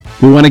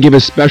We want to give a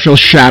special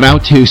shout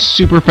out to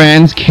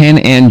superfans Ken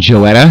and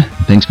Joetta.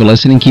 Thanks for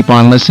listening. Keep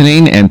on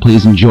listening, and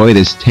please enjoy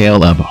this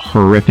tale of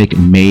horrific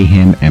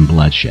mayhem and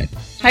bloodshed.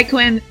 Hi,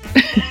 Quinn.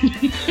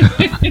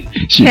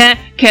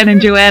 Ken and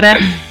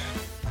Joetta.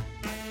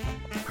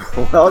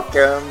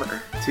 Welcome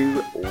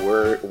to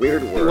Weird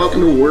World.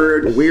 Welcome to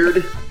Weird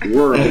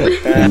World.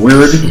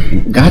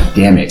 God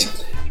damn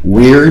it.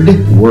 Weird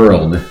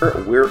World.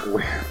 Weird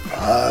World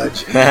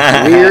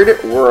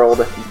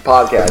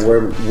podcast.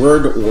 Weird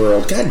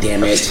World. God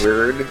damn it.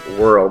 Weird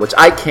World, which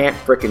I can't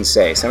frickin'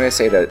 say. So I'm gonna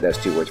say those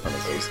two words for me,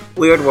 please.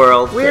 Weird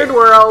World. Weird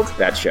World.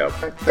 That show.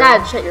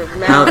 Dad, shut your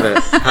mouth.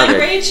 Have it.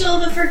 Rachel,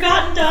 the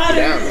forgotten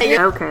daughter.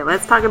 Okay,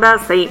 let's talk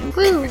about Satan.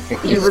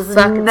 He was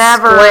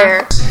never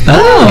square.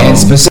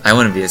 Oh. I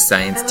want to be a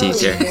science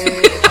teacher.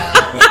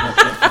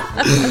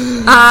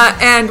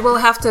 And we'll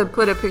have to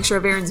put a picture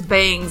of Aaron's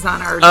bangs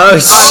on our... Oh,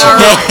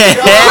 shit!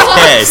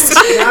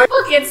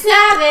 Look, it's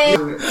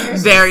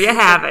savage. There you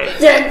have it.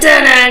 Dun,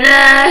 dun, dun,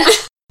 dun.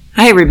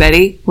 Hi,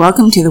 everybody.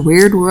 Welcome to the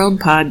Weird World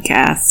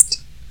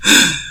Podcast.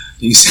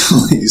 You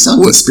sound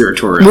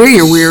conspiratorial. We're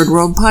your Weird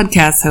World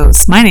Podcast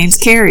hosts. My name's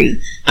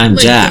Carrie. I'm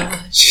Jack.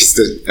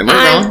 Am I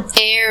wrong? I'm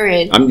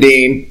Aaron. I'm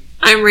Dean,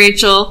 I'm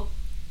Rachel.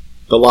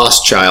 the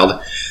lost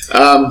child.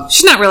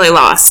 She's not really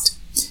lost.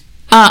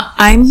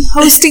 I'm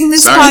hosting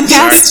this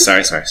podcast.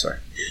 Sorry.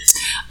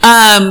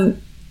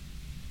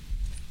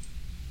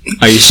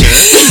 Are you sure?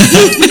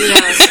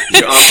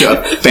 You're off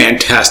to a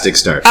fantastic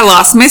start. I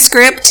lost my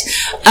script.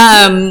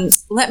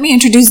 Let me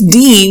introduce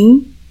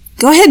Dean.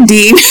 Go ahead,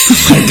 Dean.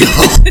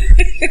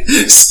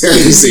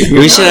 Seriously.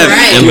 We should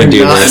have Emma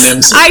do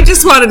this. I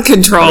just wanted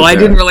control. Okay. I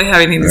didn't really have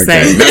anything to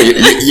say. No,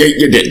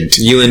 you didn't.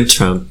 You and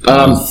Trump.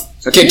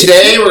 Okay,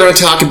 today we're going to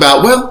talk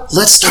about, well,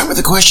 let's start with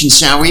a question,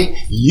 shall we?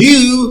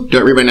 You,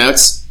 don't read my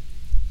notes.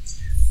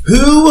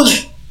 Who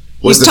was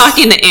He's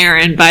talking to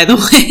Aaron, by the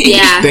way.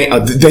 Yeah.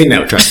 They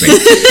know, trust me.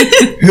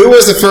 Who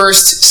was the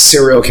first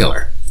serial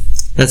killer?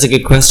 That's a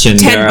good question.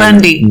 Ted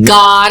Bundy.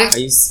 God. Are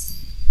you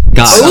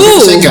God. Some people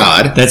say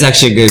God. That's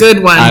actually a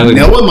Good one.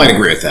 No one might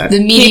agree with that. The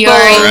meteorite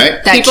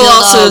right? that People killed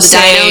also all the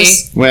say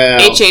dinos.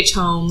 Well, H.H.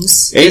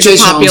 Holmes. H.H.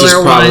 is a Holmes is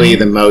popular probably one.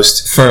 the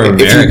most... For if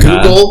America.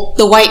 you Google...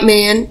 The white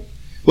man.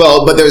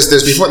 Well, but there's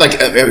before, like,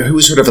 who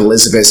was sort of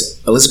Elizabeth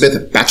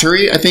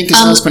Bathory, I think is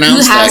how it's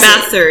pronounced. who has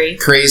that Bathory.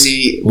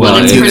 crazy... Well,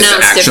 I it's think that's pronounced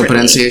the actual differently.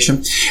 pronunciation.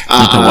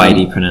 Not the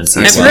Whitey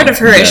pronunciation. I've heard of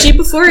her. Is she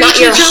before Not H.H.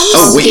 your Holmes?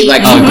 Oh, wait,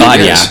 like... Oh, God,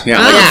 years. yeah.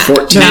 Like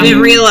 14. I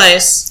didn't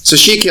realize. So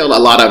she killed a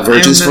lot of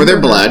virgins for their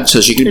remember blood, so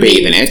she could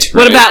bathe in it.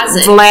 What right? about Has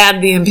it? Vlad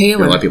the A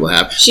lot of Impaler? people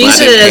have. She Vlad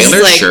uses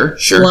Impaler, like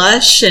sure.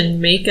 blush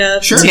and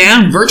makeup. Sure.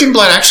 Yeah. Virgin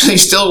blood actually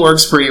still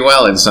works pretty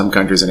well in some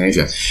countries in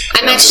Asia. I'm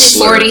That was a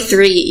actually slur.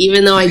 43,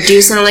 even though I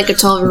do sound like a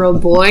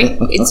 12-year-old boy.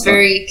 It's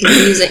very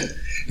confusing.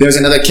 There's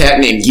another cat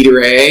named Guy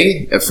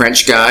Ray, a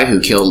French guy who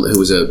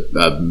was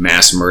a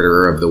mass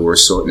murderer of the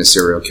worst sort and a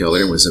serial killer,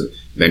 and was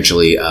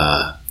eventually,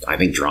 I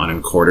think, drawn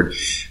and quartered.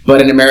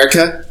 But in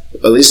America,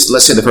 at least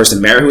let's say who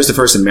was the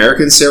first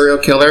American serial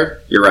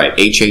killer? You're right,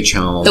 H.H.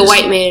 Holmes. The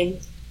white man.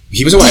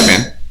 He was a white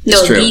man. No,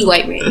 It's true. the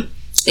white man.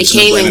 They It's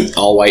came women, and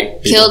all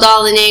white people. killed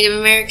all the Native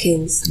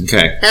Americans.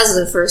 Okay. That was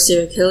the first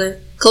serial killer.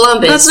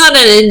 Columbus. That's not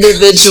an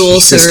individual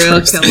Jesus serial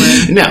Christ.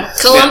 killer. No.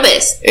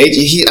 Columbus.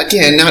 He,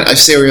 again, not a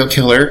serial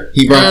killer.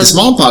 He brought the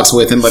smallpox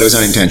with him, but it was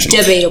unintentional.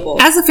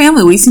 Debatable. As a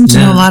family, we seem to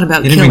know a lot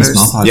about He didn't bring killers.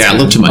 smallpox. Yeah, a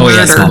little too much. Oh,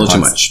 yeah, a little too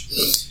smallpox.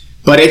 much.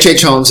 But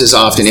H.H. Holmes is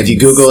often, if you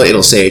Google it,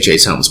 it'll say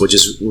H.H. Holmes, which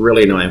is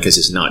really annoying because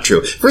it's not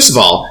true. First of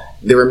all,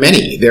 there were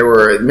many.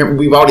 Remember,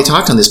 we've already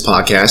talked on this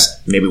podcast.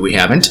 Maybe we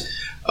haven't.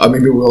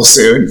 Maybe we will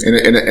soon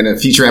in a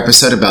future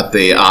episode about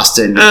the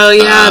Austin. Oh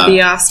yeah,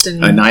 the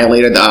Austin.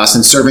 Annihilated, the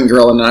Austin Serving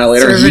Girl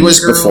Annihilator. He Serving was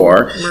Girl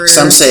before. murder.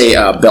 Some say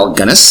Belle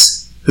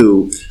Gunness,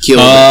 who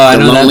killed I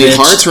the know that Lonely bitch.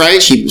 Hearts,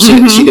 right? She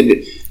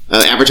did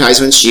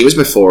advertisements. She was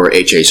before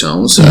H.H.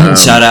 Holmes.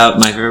 Shout out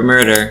My Favorite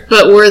Murder.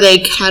 But were they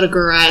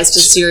categorized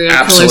as serial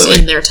Absolutely. killers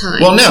in their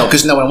time? Well, no,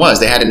 because no one was.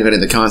 They hadn't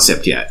invented the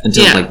concept yet.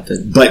 Until Yeah. like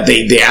the... But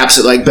they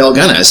absolutely, like Belle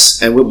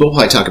Gunness, and we'll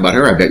probably talk about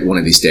her, I bet, one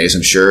of these days,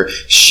 I'm sure.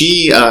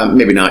 She,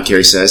 maybe not,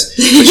 Carrie says,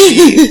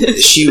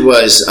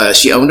 but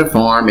she owned a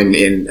farm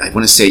in I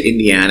want to say,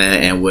 Indiana,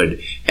 and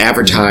would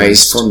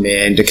advertise for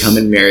men to come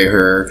and marry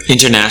her.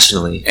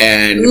 Internationally.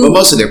 And, well,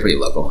 most of them are pretty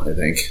local, I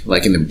think,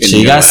 like in the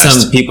She got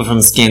Midwest. some people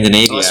from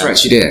Scandinavia. Oh, that's right,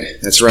 she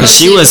did. That's right. 'Cause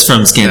she was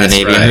from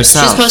Scandinavia That's right. She was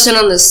herself. posted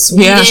on the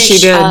Swedish Yeah, she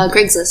did.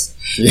 Craigslist.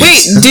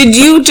 Yes. Wait, did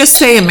you just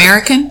say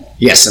American?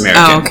 Yes,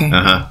 American. Oh, okay.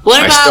 Uh-huh.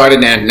 What I about- started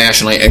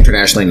nationally,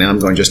 internationally, now I'm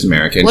going just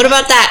American. What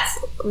about that?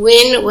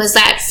 When was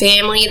that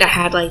family that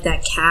had like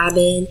that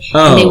cabin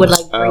Oh. and they would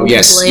like bring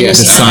yes, people in? yes.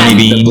 and The stuff? Sonny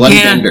Bean. The Bloody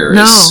Yeah. Benders.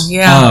 No,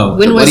 yeah. Oh.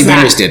 When The was Bloody that?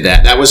 Benders did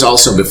that. That was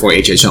also before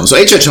H.H. Holmes. So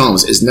H.H.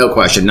 Holmes is no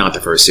question not the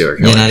first serial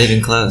killer. Yeah, not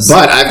even close.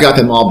 But I've got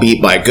them all beat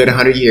by a good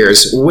 100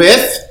 years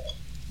with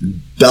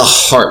the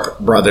Harp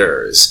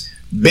brothers.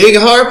 Big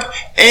Harp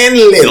and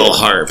Little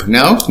Harp.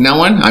 No? No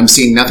one? I'm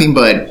seeing nothing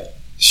but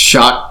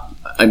shock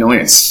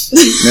annoyance.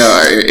 No,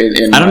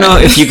 I don't know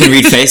if you can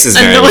read faces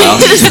very well.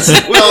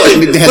 Well,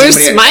 We're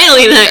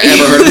smiling at Ever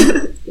you. heard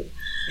of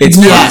It's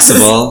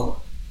possible.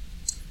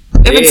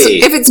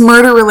 If it's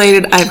murder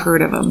related, I've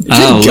heard of them.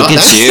 Oh, look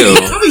at you.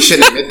 I probably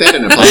shouldn't admit that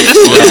in a public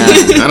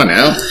forum. I don't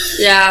know.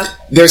 Yeah.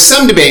 There's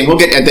some debate. We'll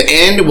get at the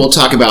end. We'll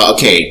talk about,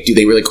 okay, do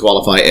they really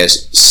qualify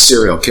as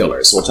serial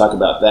killers? We'll talk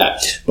about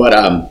that.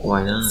 But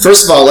Why not?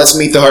 first of all, let's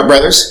meet the Hart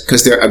brothers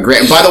because they're a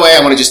great. And by the way,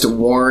 I want to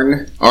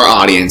warn our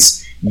audience.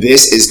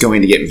 This is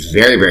going to get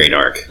very, very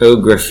dark. Oh,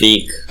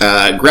 graphic.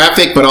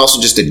 Graphic, but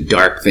also just the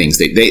dark things.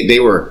 They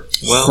were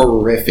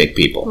horrific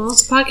people. Well,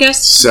 it's a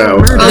podcast. So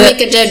I'll make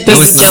a dead baby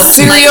it's not. joke.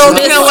 Serial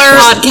This killer.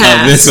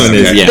 podcast. This one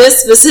is, yeah.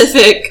 This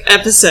specific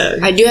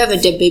episode. I do have a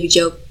dead baby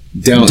joke.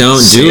 don't do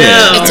it.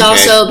 No. It's Okay,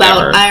 also about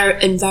never. our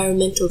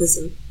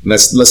environmentalism.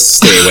 Let's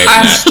stay away from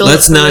I that. stole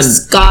Let's it from not- a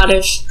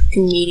Scottish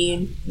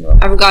comedian.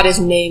 I forgot his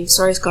name.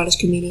 Sorry, Scottish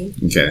comedian.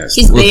 Okay.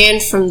 He's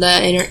banned from the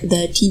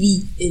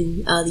TV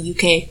in the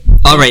UK.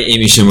 All right,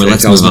 Amy Schumer,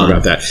 let's Tell us move more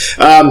on. about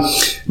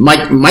that.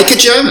 Micah,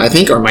 I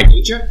think, or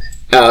Micah,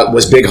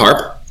 was Big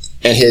Harp,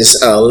 and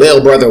his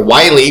little brother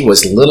Wiley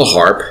was Little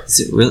Harp. Is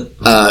it real?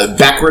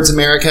 Backwards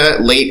America,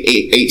 late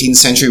 18th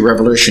century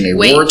Revolutionary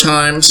Wait. War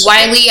times.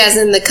 Wiley, as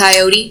in the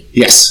coyote.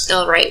 Yes.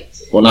 Oh, right.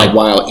 Well, not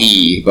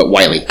Wiley, but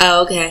Wiley.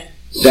 Oh, okay.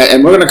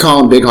 And we're going to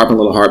call him Big Harp and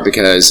Little Harp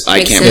because I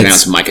Makes can't sense.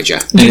 pronounce Micah.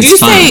 And Did it's you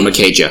fun. say?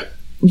 Micah.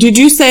 Did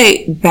you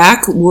say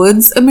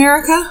backwoods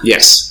America?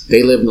 Yes.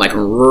 They lived in like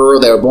rural,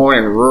 they were born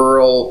in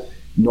rural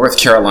North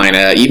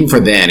Carolina. Even for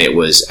then, it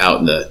was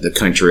out in the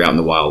country, out in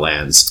the wild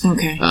lands.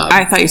 Okay.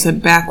 I thought you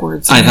said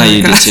backwards. I thought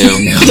you America. did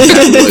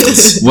too.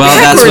 Backwoods. Well,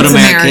 that's what Backwards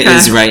America, America.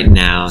 is right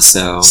now,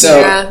 so. So,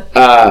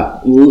 Yeah.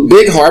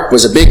 Big Harp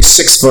was a big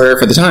 6-footer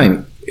for the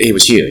time. He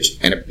was huge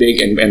and a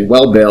big and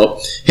well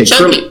built. Had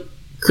Chunky.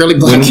 curly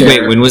black hair.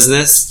 Wait, when was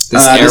this?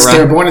 This They were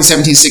era? born in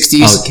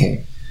 1760s.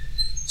 Okay.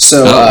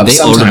 So they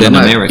sometime, older than I'm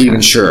not America. even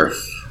sure.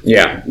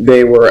 Yeah,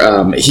 they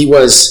were. He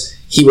was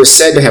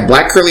said to have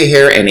black curly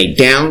hair and a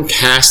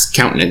downcast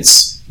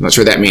countenance. I'm not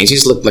sure what that means. He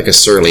just looked like a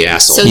surly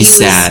asshole. So He's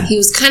sad. He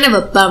was kind of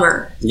a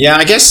bummer. Yeah,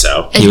 I guess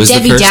so. A He was the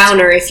Debbie first-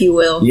 Downer, if you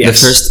will.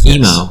 Yes. The first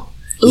emo.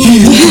 Ooh,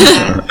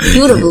 yeah. He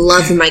would have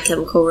loved My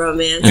Chemical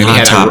Romance. And he Hot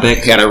had,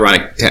 Topic. he had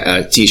ironic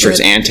t-shirts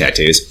and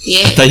tattoos. I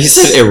Yeah. thought you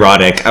said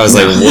erotic. I was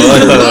like,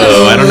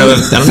 whoa. I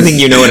don't think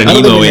you know what an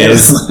emo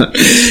is.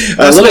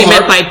 That's what Little he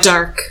meant Harp, by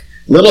dark.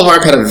 Little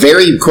Harp had a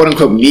very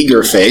quote-unquote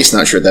meager face.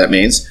 Not sure what that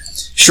means.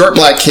 Short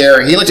black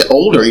hair. He looked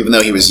older, even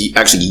though he was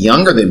actually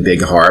younger than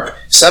Big Harp.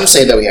 Some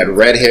say that he had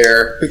red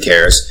hair. Who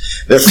cares?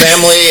 Their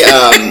family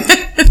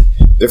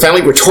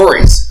were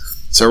Tories.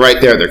 So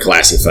right there, they're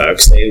classy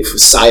folks. They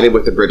sided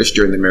with the British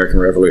during the American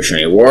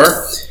Revolutionary War.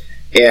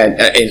 And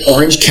in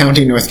Orange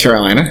County, North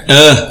Carolina.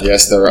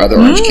 Yes, there are other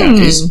Orange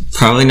counties.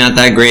 Probably not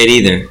that great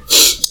either.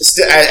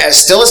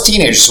 Still as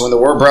teenagers, when the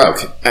war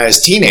broke,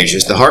 as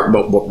teenagers, the Hart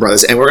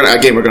brothers, and we're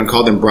gonna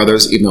call them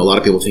brothers, even though a lot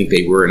of people think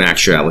they were in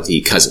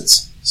actuality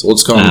cousins. So we'll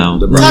just call them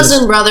the brothers.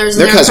 Cousin brothers,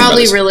 They're and they're cousin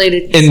probably brothers.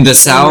 related. In the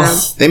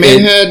South, They may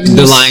have had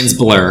the lines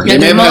blur. They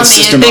may have had Mommy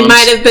sister and They moms.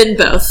 might have been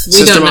both. We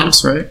Sister don't know.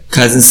 moms, right?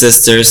 Cousin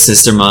sisters,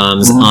 sister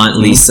moms, Aunt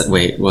Lisa.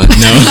 Wait, what? No.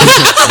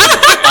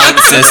 Aunt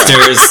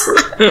sisters.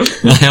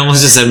 I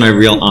almost just said my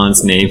real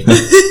aunt's name.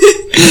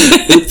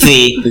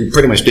 Oopsie. They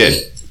pretty much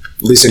did.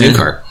 Lisa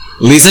Newcar.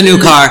 Lisa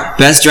Newcar,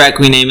 best drag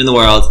queen name in the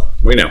world.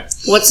 We know.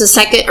 What's the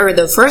second or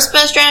the first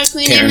best drag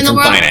queen name Karen in the from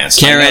world?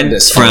 Finance. I know Karen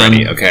this from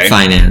already, okay?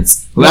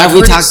 Finance. Well, What have we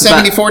I've heard talked it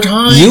 74 about?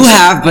 times. You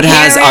have, but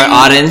has our Karen.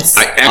 audience?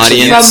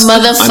 Actually, audience? From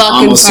motherfucking I'm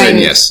almost saying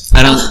Finance. yes.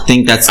 I don't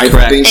think that's I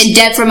correct. think And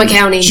Deb from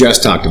accounting.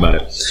 just talked about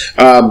it.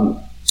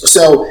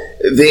 So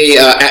they,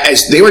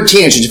 as they were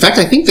teenagers, in fact,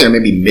 I think they're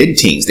maybe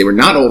mid-teens. They were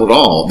not old at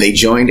all. They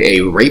joined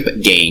a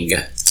rape gang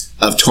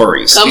of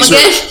Tories. Come These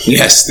again? were-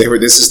 yes, they were.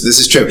 This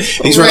is true.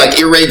 These were like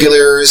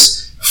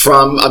irregulars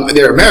from.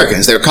 They're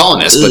Americans. They're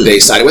colonists, but they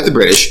sided with the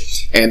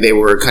British, and they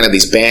were kind of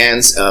these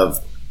bands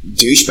of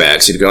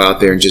douchebags who'd go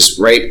out there and just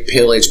rape,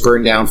 pillage,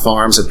 burn down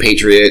farms of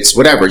patriots,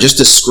 whatever, just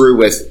to screw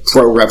with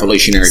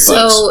pro-revolutionary folks.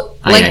 So,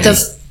 like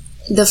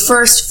the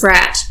first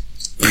frat.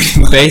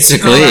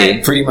 Basically.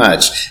 Alright. Pretty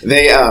much.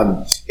 They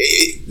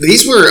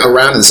these were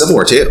around in the Civil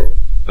War too.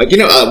 Like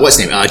what's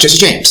his name? Jesse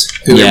James,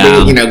 who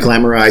Yeah. everybody,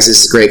 glamorizes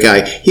this great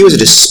guy. He was a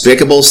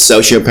despicable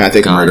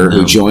sociopathic murderer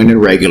who joined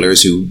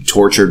irregulars, who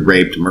tortured,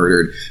 raped,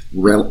 murdered,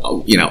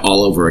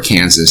 all over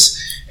Kansas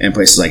and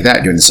places like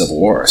that during the Civil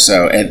War.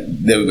 So,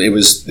 and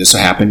this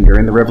happened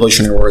during the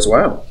Revolutionary War as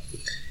well.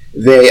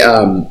 They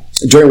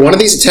during one of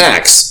these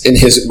attacks in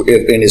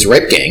his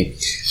rape gang,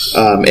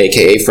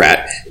 aka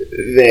frat,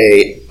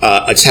 they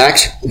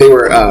attacked. They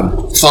were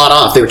fought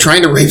off. They were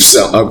trying to rape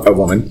a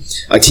woman,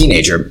 a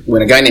teenager,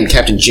 when a guy named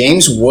Captain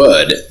James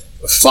Wood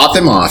fought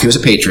them off. He was a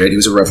patriot. He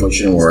was a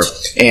Revolutionary War,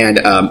 and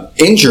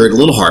injured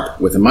Little Harp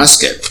with a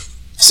musket.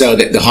 So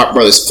that the Harp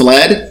brothers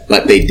fled,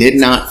 but they did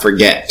not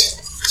forget.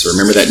 So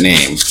remember that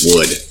name,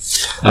 Wood.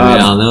 I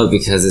mean, I'll know it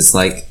because it's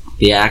like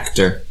the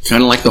actor.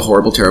 Kind of like the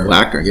horrible, terrible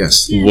actor.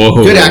 Yes. Whoa.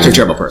 Good actor,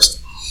 terrible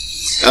person.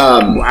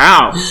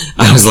 Wow.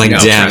 I was like, No,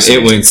 damn, person.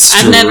 it went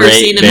straight I've never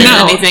seen him there. in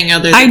No, anything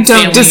other than I don't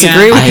Family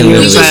disagree Guy. with I you, We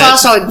literally- just but all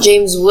saw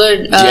James Wood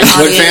James Wood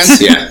audience.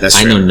 fans? Yeah, that's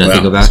I true. know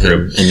nothing Well, about that's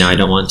him, and now I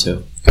don't want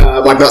to.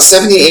 About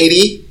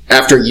 1780,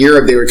 after a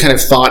year, they were kind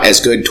of fought as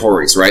good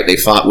Tories, right? They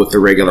fought with the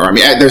regular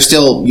army. They're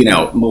still,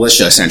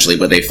 militia essentially,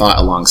 but they fought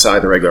alongside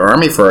the regular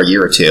army for a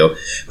year or two.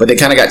 But they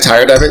kind of got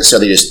tired of it, so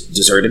they just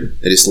deserted.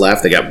 They just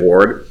left. They got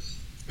bored.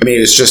 I mean,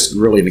 it was just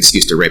really an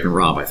excuse to rape and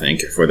rob, I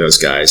think, for those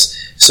guys.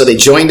 So they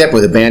joined up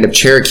with a band of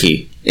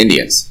Cherokee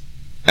Indians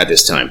at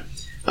this time.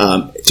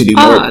 To be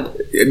more,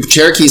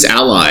 Cherokees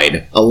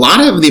allied. A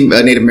lot of the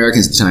Native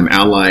Americans at the time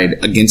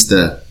allied against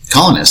the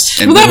colonists.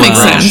 Well, that makes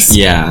sense.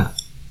 Yeah.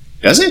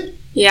 Does it?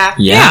 Yeah.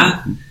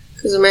 Yeah.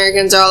 Because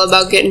Americans are all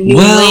about getting new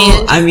Well,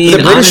 land. I mean, The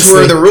British honestly,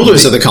 were the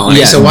rulers of the colony,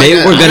 Yeah, so why they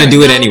not? were going to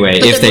do it anyway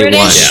But if the they won.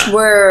 British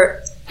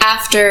were,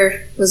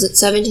 after, was it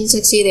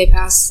 1760? They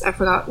passed, I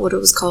forgot what it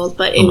was called,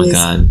 but it Oh my was,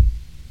 god.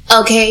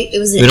 okay, it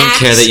was an We don't act.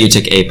 care that you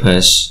took a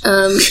push.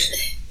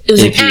 It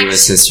was AP an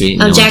US act. history.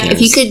 No one Jack, if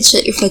you cares. could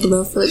shut your fucking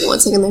mouth for like 1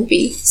 second, that'd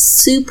be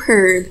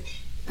superb.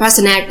 Passed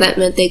an act that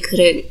meant they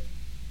couldn't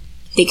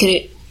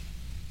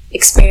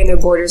expand their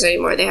borders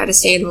anymore. They had to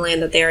stay in the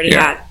land that they already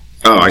had.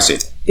 Oh, I see.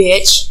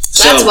 Bitch.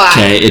 That's So- why.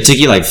 Okay, it took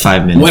you like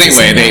 5 minutes. Well, to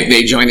say anyway, that.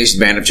 they joined this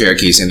band of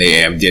Cherokees and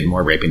they did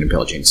more raping and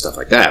pillaging and stuff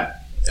like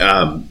that.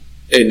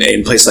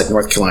 In places like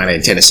North Carolina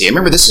and Tennessee.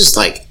 Remember, this is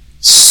like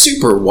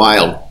super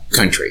wild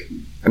country.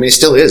 I mean, it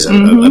still is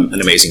an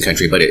amazing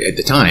country, but at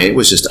the time, it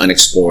was just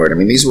unexplored. I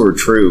mean, these were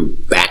true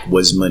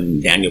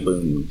backwoodsman, Daniel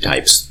Boone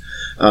types.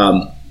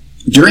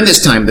 During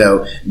this time,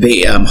 though,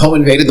 they home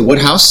invaded the Wood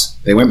House.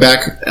 They went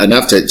back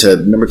enough to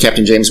remember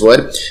Captain James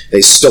Wood.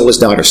 They stole his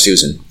daughter,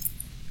 Susan.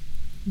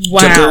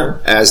 Took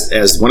her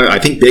as one of, I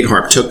think Big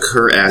Harp took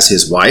her as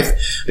his wife.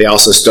 They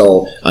also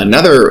stole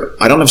another,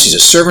 I don't know if she's a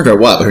servant or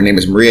what, but her name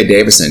is Maria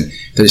Davison.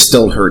 They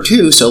stole her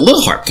too, so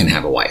Little Harp can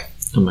have a wife.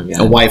 Oh my god.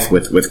 A wife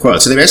with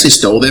quotes. So they basically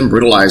stole them,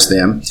 brutalized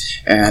them,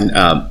 and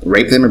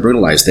raped them and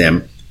brutalized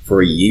them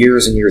for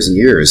years and years and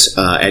years.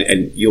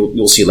 And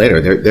you'll see later,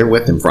 they're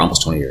with them for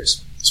almost 20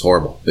 years. It's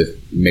horrible. With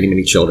many,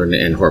 many children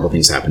and horrible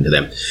things happen to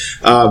them.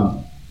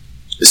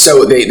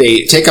 So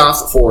they take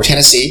off for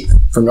Tennessee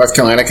from North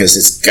Carolina because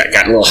it's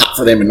got a little hot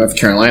for them in North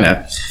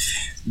Carolina.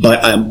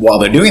 But while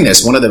they're doing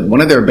this, one of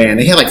their band,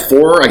 they had like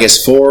four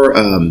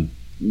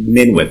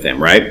men with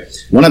them, right?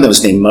 One of them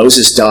was named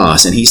Moses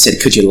Doss, and he said,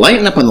 "Could you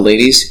lighten up on the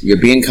ladies? You're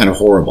being kind of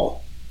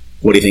horrible."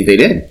 What do you think they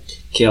did?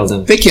 Killed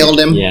him. They killed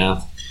him.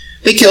 Yeah.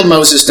 They killed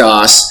Moses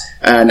Doss,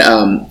 and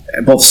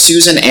both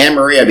Susan and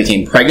Maria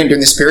became pregnant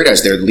during this period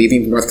as they're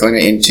leaving North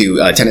Carolina into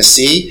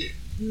Tennessee.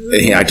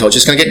 I told you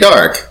it's going to get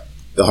dark.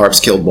 The Harps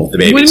killed both the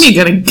babies. What do you mean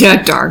gonna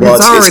get dark? Well,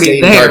 it's already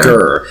getting there.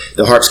 darker.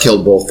 The Harps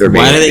killed both their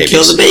Why babies. did they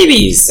kill the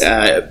babies?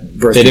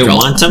 Birth They didn't control.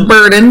 want them?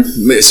 Burden.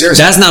 Seriously,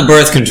 That's not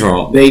birth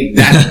control.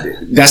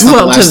 that's not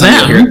Well, the last to time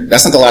you'll them. hear.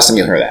 That's not the last time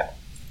you'll hear that.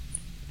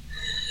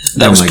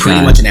 That Oh was my pretty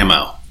God. much an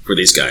MO for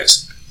these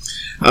guys.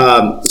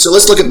 So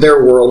let's look at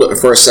their world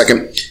for a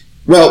second.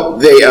 Well,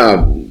 they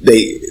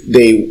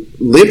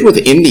lived with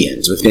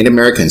Indians, with Native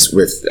Americans.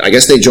 I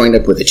guess they joined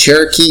up with the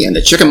Cherokee and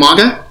the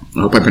Chickamauga. I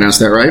hope I pronounced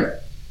that right.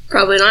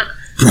 Probably not.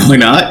 Probably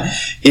not.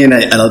 In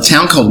a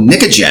town called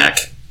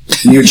Nickajack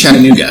near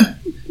Chattanooga,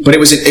 but it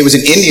was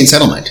an Indian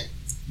settlement.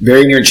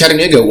 Very near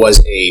Chattanooga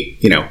was a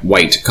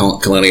white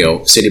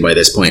colonial city by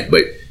this point,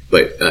 but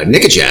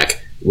Nickajack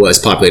was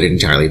populated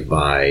entirely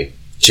by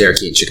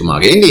Cherokee and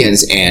Chickamauga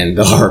Indians and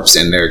the Harps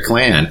and their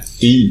clan.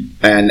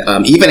 And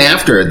even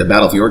after the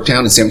Battle of Yorktown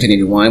in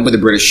 1781, where the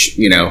British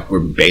were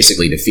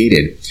basically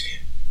defeated,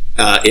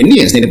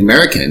 Indians, Native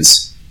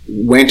Americans,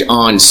 went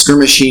on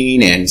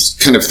skirmishing and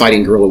kind of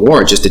fighting guerrilla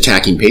war, just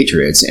attacking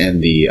patriots,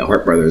 and the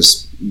Hart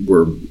brothers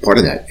were part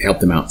of that,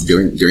 helped them out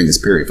during this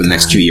period for the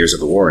next 2 years of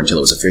the war until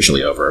it was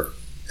officially over.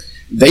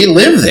 They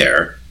lived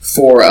there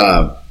for,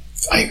 I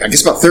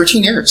guess, about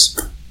 13 years.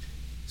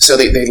 So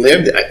they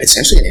lived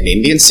essentially in an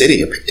Indian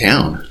city, a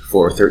town,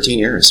 for 13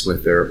 years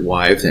with their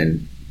wives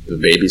and the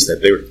babies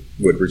that they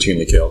would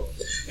routinely kill.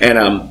 And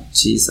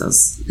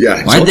Jesus.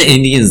 yeah, Why did the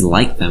Indians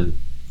like them?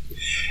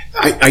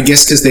 I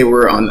guess because they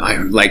were on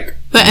The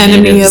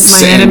enemy of my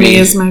Enemy. enemy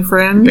is my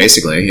friend.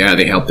 basically, yeah,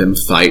 they helped them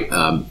fight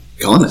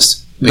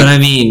colonists. But I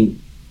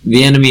mean,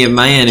 the enemy of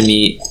my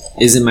enemy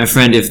isn't my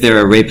friend if they're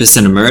a rapist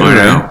and a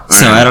murderer.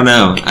 I don't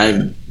know.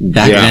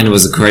 Back Yeah. then it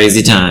was a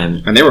crazy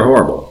time. And they were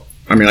horrible.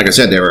 I mean, like I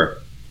said, they were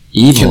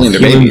Evil killing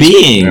their human babies.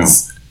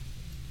 beings.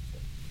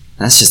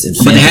 That's just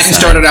infanticide. But they hadn't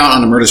started out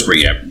on a murder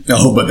spree yet.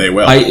 No, but they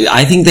will.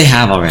 I think they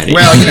have already.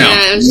 Well,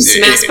 Yeah, it was just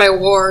masked by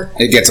war.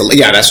 it gets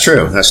that's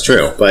true. That's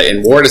true. But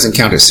in war, it doesn't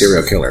count as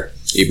serial killer.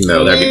 Even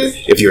though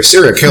if you're a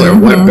serial killer,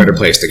 what a better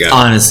place to go.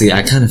 Honestly,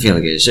 I kind of feel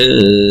like it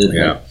should.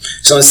 Yeah.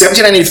 So in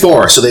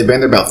 1794, so they've been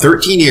there about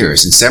 13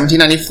 years. In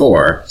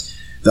 1794,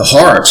 the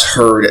Harps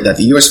heard that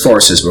the U.S.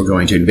 forces were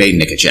going to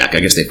invade Nickajack. I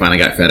guess they finally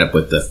got fed up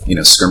with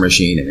the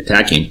skirmishing and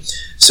attacking.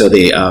 So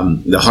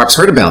the Harps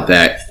heard about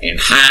that and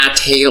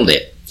hightailed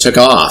it, took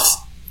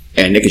off,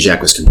 and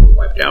Nickajack was completely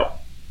wiped out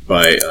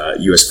by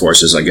U.S.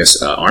 forces, I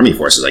guess, Army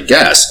forces, I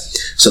guess.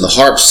 So the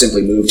Harps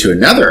simply moved to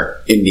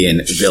another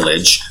Indian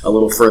village a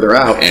little further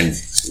out and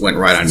went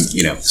right on,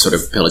 sort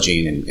of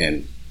pillaging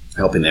and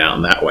helping them out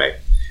in that way.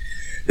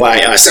 By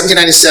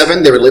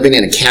 1797, they were living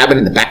in a cabin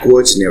in the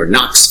backwoods near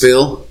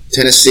Knoxville,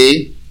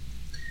 Tennessee.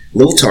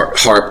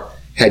 Harp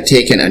had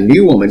taken a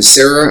new woman,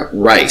 Sarah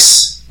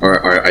Rice,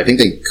 or I think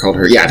they called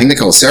her. Yeah, I think they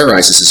called Sarah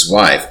Rice as his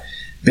wife.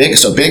 Big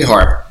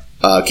Harp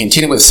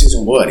continued with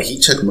Susan Wood. He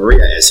took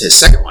Maria as his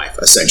second wife,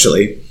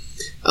 essentially,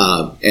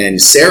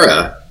 and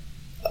Sarah,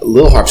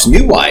 Little Harp's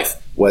new wife,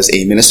 was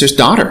a minister's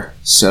daughter.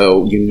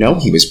 So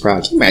he was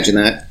proud. Can you imagine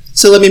that?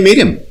 So let me meet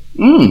him.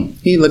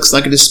 He looks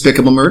like a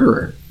despicable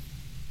murderer.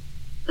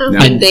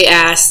 They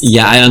asked.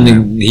 Yeah, I don't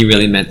think he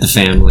really met the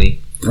family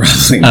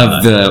Probably of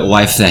not. the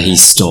wife that he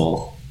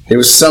stole. He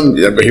was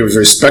a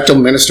respectable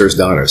minister's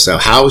daughter. So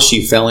how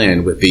she fell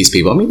in with these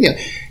people? I mean,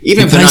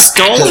 even if they're I not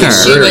stole actively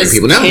her. murdering She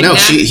people, was no,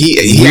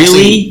 he Really?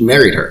 actually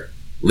married her,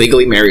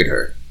 legally married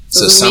her.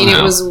 So Doesn't mean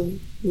somehow, it was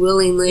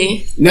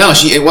willingly. no,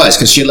 it was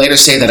because she later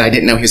said that I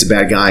didn't know he was a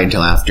bad guy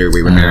until after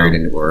we were married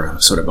and were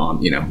sort of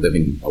on,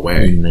 living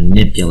away.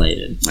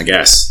 Manipulated. I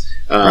guess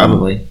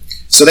Probably.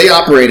 So they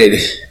operated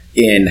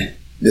in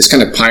this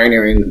kind of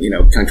pioneering,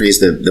 countries,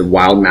 the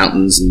wild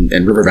mountains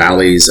and river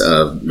valleys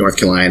of North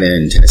Carolina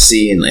and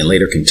Tennessee and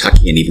later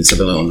Kentucky and even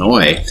southern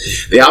Illinois.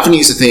 They often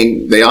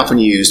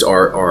used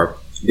or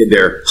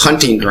their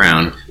hunting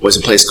ground was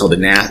a place called the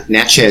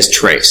Natchez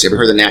Trace. You ever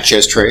heard of the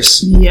Natchez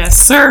Trace? Yes,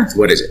 sir.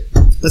 What is it?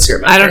 Let's hear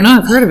about it. I don't know.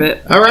 I've heard of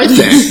it. All right,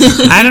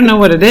 then. I don't know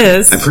what it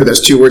is. I've heard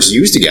those two words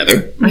used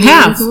together. I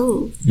have.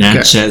 Ooh.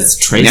 Natchez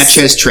Trace.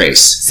 Natchez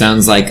Trace.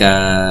 Sounds like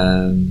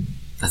a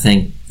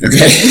thing. Okay.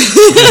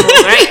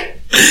 All right.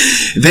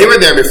 They were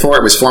there before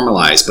it was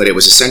formalized, but it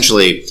was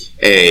essentially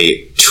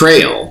a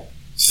trail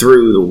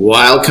through the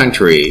wild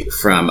country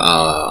from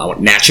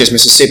Natchez,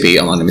 Mississippi,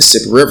 along the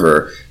Mississippi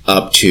River,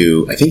 up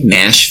to, I think,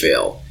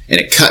 Nashville. And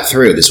it cut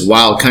through this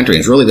wild country.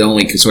 It's really the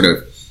only sort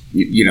of,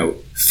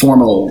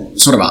 formal,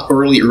 sort of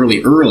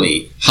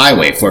early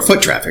highway for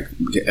foot traffic.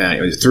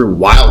 It was through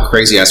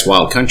crazy-ass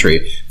wild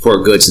country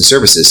for goods and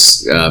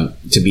services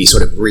to be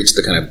sort of reach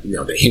the kind of,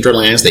 the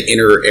hinterlands, the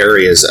inner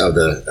areas of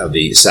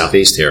the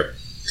southeast here.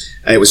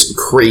 It was a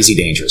crazy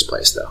dangerous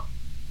place, though.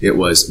 It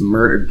was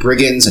murdered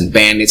brigands and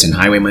bandits and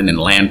highwaymen and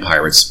land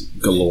pirates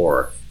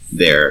galore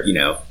there,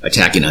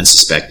 attacking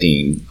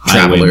unsuspecting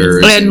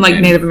travelers. And like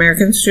Native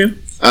Americans too.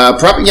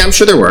 Probably, yeah, I'm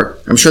sure there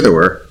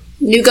were.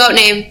 New goat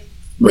name.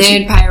 What's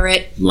Land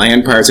pirate.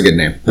 Land pirate's a good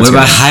name. What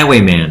about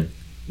Highwayman?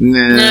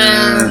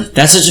 Nah.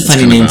 That's such a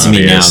funny kind of name to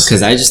me now obvious.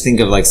 because I just think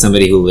of like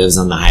somebody who lives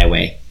on the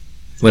highway.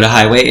 What a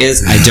highway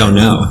is, I don't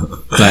know,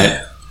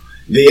 but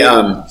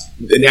The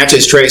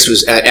Natchez Trace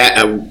was at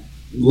a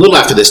little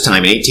after this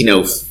time in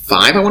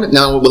 1805.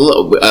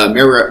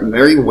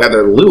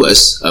 Meriwether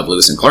Lewis of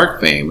Lewis and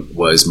Clark fame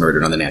was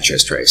murdered on the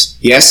Natchez Trace.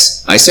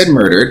 Yes, I said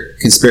murdered.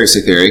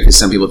 Conspiracy theory, because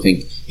some people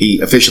think he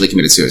officially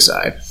committed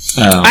suicide.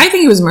 I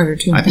think he was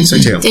murdered too. I think so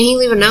too. Didn't he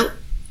leave a note?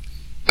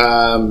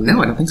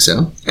 No, I don't think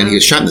so. And he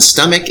was shot in the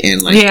stomach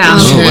and Yeah.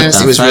 the Oh, what chest.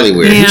 the It was fuck? really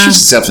weird. He Yeah. shot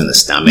himself in the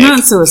stomach.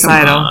 Not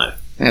suicidal. Come on.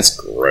 That's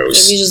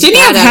gross. Maybe just Didn't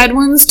he have bad at- head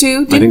wounds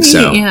too? I think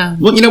so. Yeah.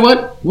 Well, you know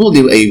what? We'll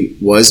do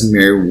was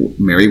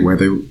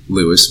Meriwether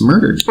Lewis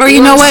murdered? Or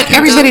you know what?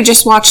 Everybody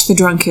just watch The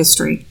Drunk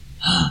History.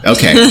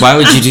 Okay. why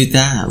would you do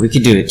that? We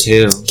could do it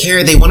too.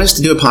 Carrie, they want us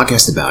to do a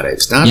podcast about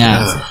it. Stop.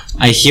 Yeah,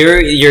 I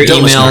hear your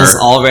Don't listen to emails her.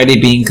 already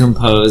being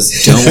composed.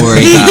 Don't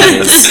worry,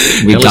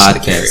 guys. We Don't listen got to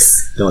Carrie.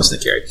 this. Don't listen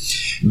to Carrie.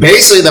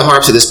 Basically, the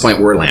Harps at this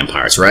point were land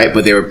pirates, right?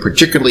 But they were a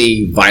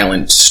particularly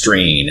violent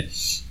strain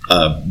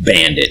of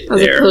bandit As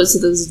there. opposed to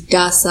those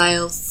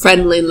docile,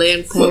 friendly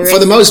land pirates. For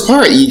the most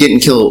part, you didn't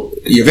kill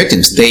your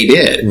victims. They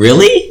did.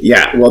 Really?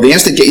 Yeah. Well, the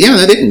instant, they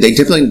didn't. They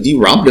definitely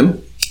robbed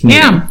them.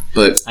 Yeah.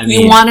 But I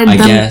mean, You wanted I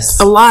them guess.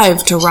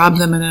 alive to rob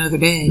them another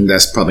day.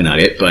 that's probably not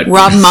it. But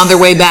Rob them on their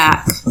way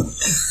back.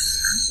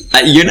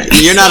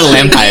 You're not a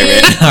land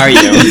pirate, are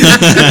you?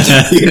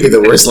 you're gonna be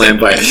the worst land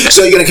pirate.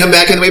 So you're gonna come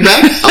back on the way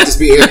back? I'll just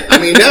be here. I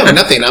mean, no,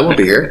 nothing. I won't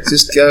be here.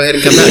 Just go ahead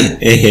and come back.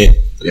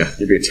 Yeah,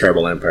 you'd be a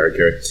terrible land pirate,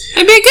 Carrie.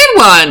 It'd be a good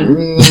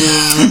one.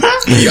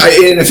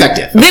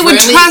 Ineffective. They would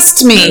Friendly?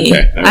 trust me.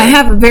 Okay, all right. I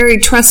have a very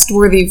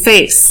trustworthy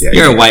face. Yeah,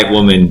 You're a white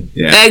woman.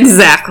 Yeah.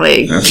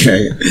 Exactly.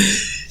 Okay.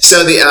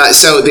 So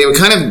they were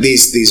kind of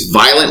these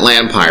violent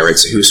land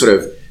pirates who sort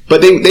of,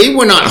 but they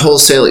were not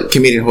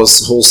committing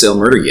wholesale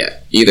murder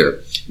yet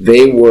either.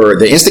 They were,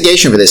 the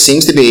instigation for this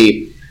seems to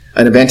be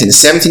an event in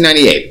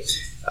 1798.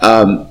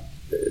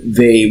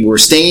 They were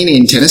staying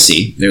in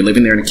Tennessee. They were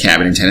living there in a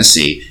cabin in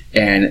Tennessee,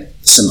 and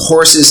some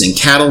horses and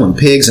cattle and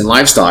pigs and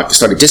livestock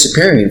started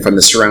disappearing from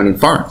the surrounding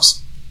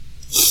farms.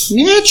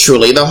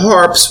 Naturally, the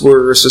Harps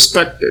were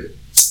suspected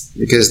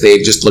because they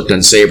just looked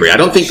unsavory. I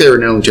don't think they were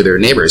known to their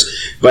neighbors,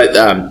 but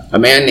a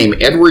man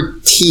named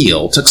Edward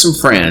Teal took some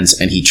friends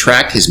and he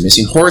tracked his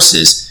missing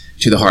horses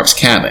to the Harps'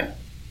 cabin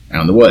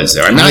out in the woods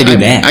there. How did he do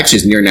that? Actually,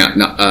 it's near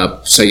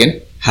now. Say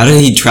again? How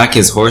did he track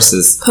his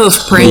horses?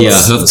 Hoof prints. Yeah,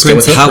 Let's go with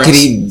hoofprints. hoof How could prints.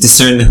 he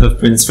discern the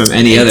hoofprints from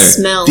any other?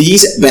 Smell.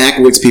 These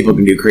backwoods people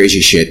can do crazy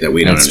shit that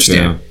we don't That's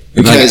understand. true.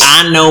 Because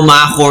I know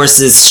my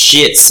horse's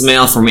shit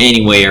smell from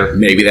anywhere.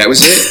 maybe that was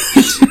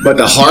it. But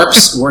the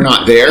Harps were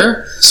not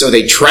there, so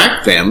they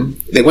tracked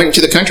them. They went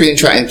to the country and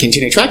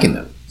continued tracking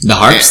them. The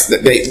harps?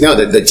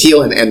 The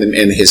Teal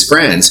and his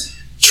friends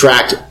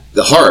tracked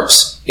the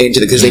harps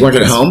because they weren't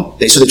at home.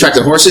 So they tracked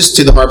the horses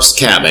to the harps'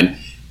 cabin.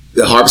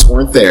 The harps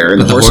weren't there,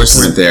 and the horses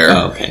weren't there.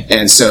 Oh, okay.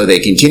 And so they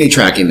continued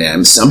tracking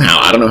them somehow.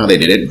 I don't know how they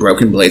did it.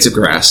 Broken blades of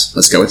grass.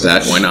 Let's go with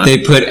that. Why not? They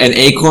put an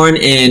acorn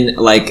in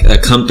like a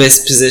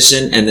compass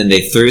position, and then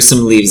they threw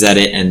some leaves at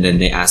it, and then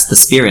they asked the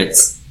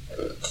spirits.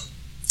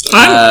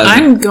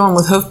 I'm going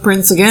with hoof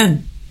prints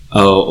again.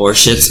 Oh, or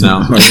shit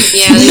smell.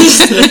 Yeah, they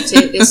just looked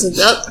at this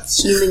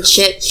is human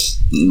shit,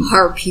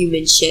 harp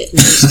human shit. And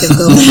just kept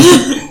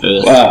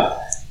going. Wow.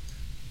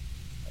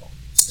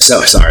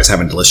 So sorry, I was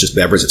having a delicious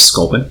beverage of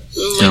Sculpin.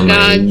 Oh my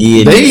god.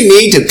 Yeah. They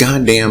need to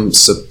goddamn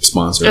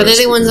sponsor. Are they us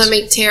the ones because-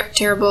 that make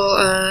terrible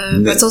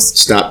pretzels?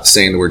 Stop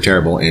saying the word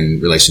terrible in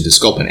relation to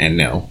Sculpin, and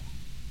no.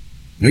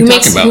 Who are Who you makes,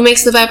 talking about? who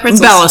makes the bad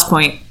pretzels? Ballast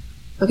Point.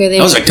 Okay, they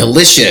Those are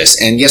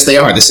delicious, and yes, they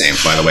are the same,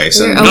 by the way.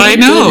 So I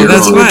know, You're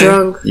that's wrong. why.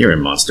 drunk. You're a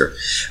monster.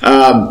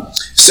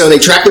 So they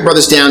tracked the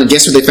brothers down, and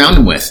guess what they found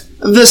them with?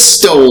 The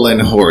stolen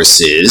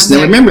horses. Okay.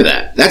 Now remember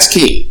that. That's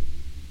key.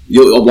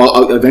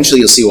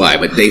 Eventually you'll see why,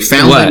 but they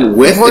found What? them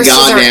with The the horses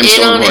are goddamn in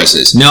stolen on it?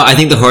 horses. No, I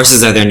think the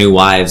horses are their new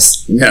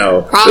wives.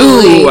 No.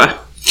 Probably.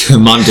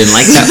 Mom didn't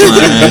like that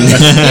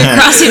one.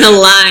 Crossing a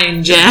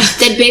line, Jack.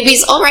 Dead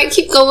babies. All right,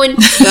 keep going.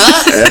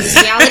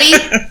 Reality.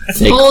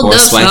 Fake Hold the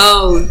horse wife.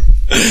 phone.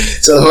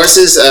 So the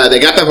horses, they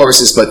got the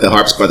horses, but the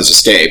Harps brothers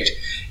escaped.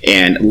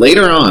 And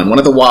later on, one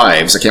of the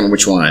wives, I can't remember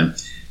which one,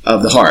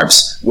 of the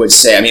Harps would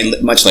say, I mean,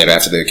 much later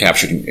after they were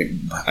captured,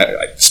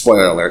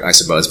 spoiler alert, I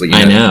suppose, but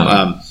I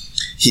know.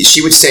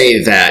 She would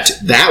say that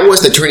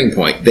was the turning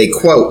point. They,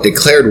 quote,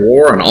 declared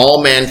war on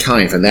all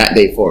mankind from that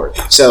day forward.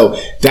 So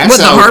that's What,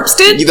 the how Harps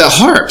did? The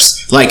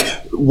Harps. Like,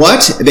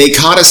 what? They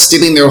caught us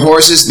stealing their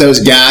horses? Those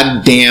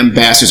goddamn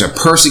bastards are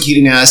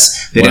persecuting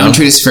us. They don't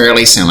treat us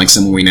fairly. Sound like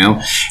someone we know.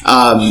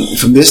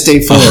 From this day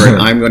forward,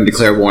 I'm going to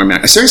declare war on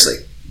mankind. Seriously.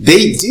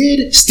 They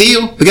did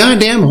steal the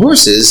goddamn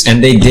horses.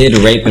 And they did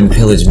rape and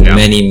pillage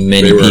many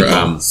They were,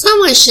 people.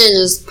 Someone should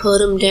just put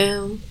them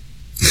down.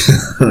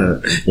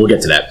 We'll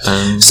get to that.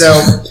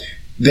 So,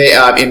 they,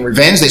 in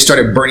revenge, they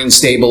started burning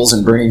stables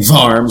and burning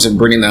farms and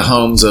burning the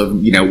homes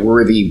of,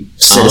 worthy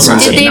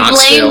citizens Did of they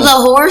Knoxville. blame the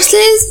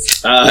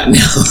horses?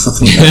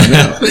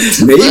 No.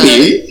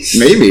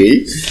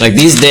 Maybe. Like,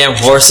 these damn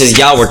horses,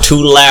 y'all were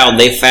too loud.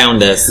 They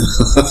found us.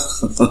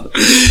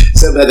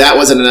 So that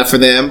wasn't enough for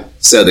them.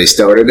 So they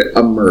started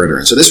a murder.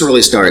 And so this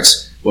really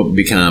starts what would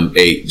become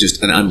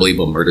just an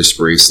unbelievable murder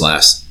spree /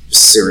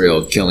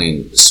 serial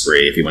killing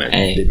spree, if you want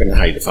to, depending on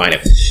how you define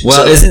it.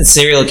 Well, So- isn't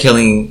serial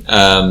killing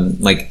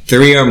like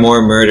 3 or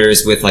more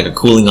murders with like a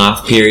cooling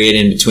off period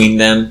in between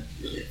them?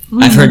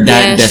 I've heard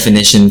that Yes.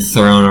 definition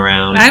thrown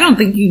around. I don't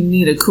think you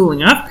need a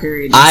cooling off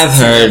period. I've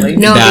heard necessarily.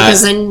 No, that.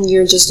 because then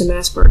you're just a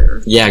mass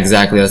murderer. Yeah,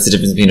 exactly. That's the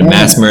difference between a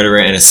mass murderer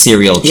and a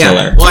serial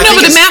killer. Well, I No,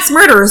 think but a it's- mass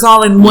murderer is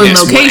all in one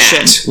yes,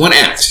 location. One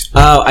act.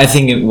 Oh, I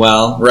think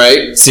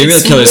Right? serial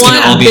It's killers can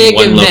one all be in big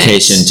one event.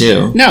 location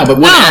too. No, but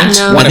one act.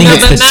 no. One I think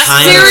event. it's But the mass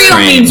time serial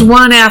frame. means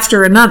one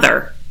after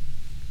another.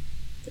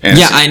 And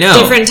Yeah, I know.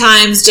 Different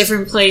times,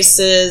 different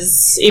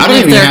places, I even don't if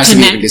even they're have to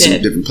be in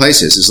connected. different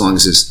places as long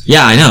as it's.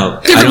 Yeah, I know.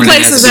 Different I don't think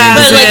it places has to be in as-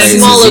 But like places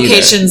small either.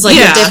 locations, like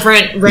Yeah. a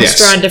different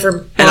restaurant, different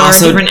And bar,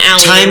 also different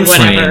alley, time or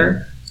whatever. frame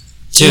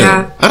too.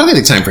 Yeah. I don't think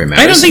the time frame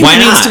matters. I don't think Why there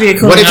needs not? to be a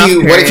cooling What if off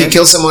you period.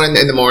 kill someone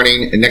in the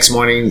morning and next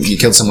morning you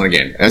killed someone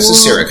again? That's a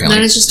serial Then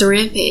killing. it's just a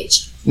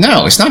rampage.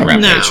 No, it's not a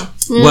rampage.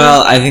 No.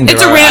 Well, I think there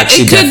It's a are it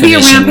actually could be a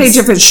definitions. rampage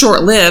if it's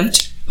short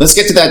lived. Let's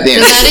get to that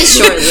then. That is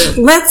short-lived.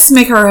 Let's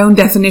make our own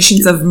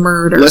definitions of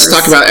murder. Let's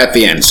talk about it at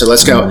the end. So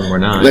let's go. No, we're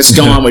not. Let's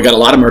go on. We got a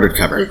lot of murder to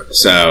cover.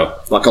 So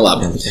buckle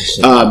up.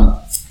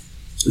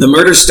 The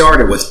murder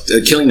started with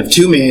the killing of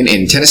 2 men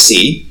in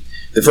Tennessee.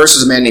 The first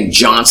was a man named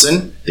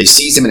Johnson. They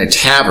seized him in a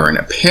tavern.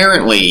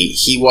 Apparently,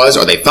 he was,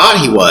 or they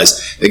thought he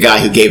was, the guy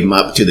who gave him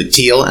up to the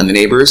teal and the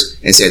neighbors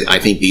and said, I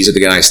think these are the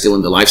guys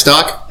stealing the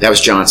livestock. That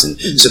was Johnson.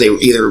 So they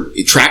either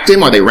tracked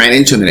him or they ran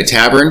into him in a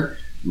tavern.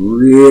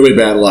 Really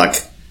bad luck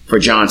for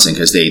Johnson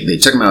because they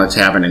took him out of the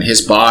tavern and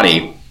his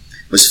body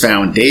was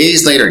found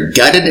days later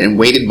gutted and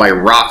weighted by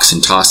rocks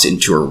and tossed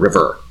into a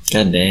river.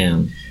 God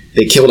damn.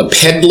 They killed a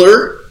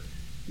peddler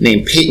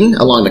named Peyton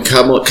along the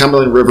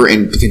Cumberland River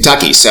in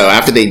Kentucky. So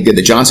after they did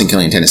the Johnson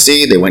killing in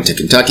Tennessee, they went to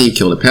Kentucky,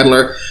 killed a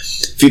peddler. A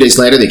few days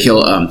later, they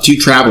killed 2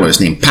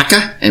 travelers named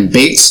Paca and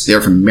Bates.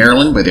 They're from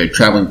Maryland, but they're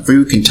traveling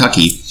through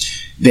Kentucky.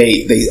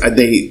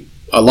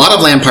 A lot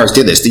of vampires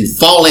did this. They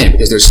fall in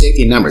because there's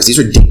safety in numbers. These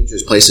are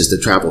dangerous places to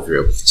travel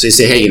through. So they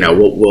say, hey,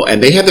 we'll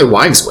and they have their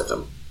wives with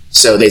them.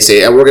 So they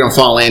say, we're going to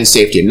fall in,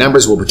 safety in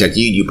numbers. We'll protect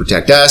you. You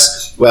protect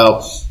us.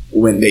 Well,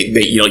 when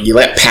you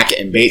let Paca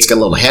and Bates get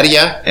a little ahead of you,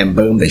 and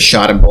boom, they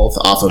shot them both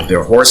off of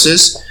their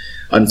horses.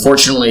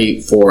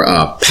 Unfortunately for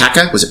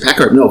Paca, was it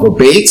Paca? No, for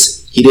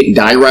Bates, he didn't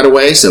die right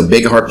away. So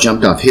Big Harp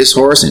jumped off his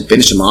horse and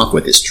finished him off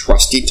with his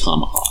trusty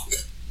tomahawk.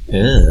 Ugh,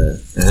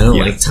 I don't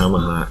Yeah. like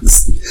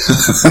tomahawks.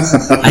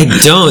 I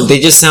don't. They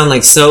just sound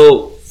like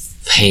so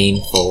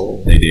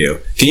painful. They do.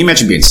 Can you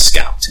imagine being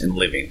scalped and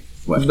living?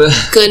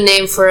 Good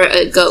name for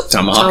a goat.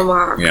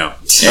 Tomahawk. Yeah.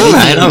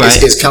 All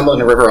right. Is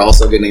Cumberland River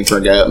also a good name for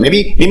a goat?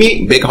 Maybe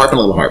Big Harp and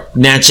Little Harp.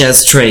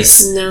 Natchez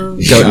Trace. No.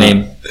 Goat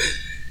name.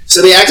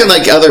 So they acted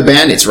like other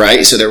bandits,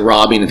 right? So they're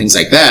robbing and things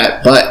like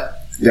that,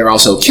 but they're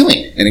also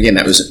killing. And again,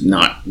 that was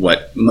not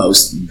what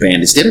most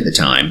bandits did at the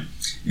time.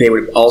 They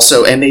would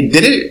also, and they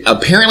did it,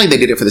 apparently they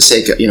did it for the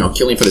sake of,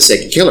 killing for the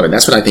sake of killer. And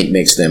that's what I think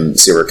makes them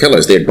serial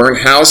killers. They'd burn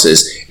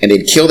houses and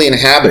they'd kill the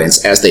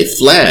inhabitants as they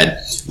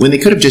fled when they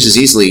could have just as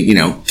easily,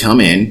 come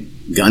in,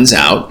 guns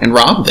out, and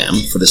rob them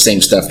for the same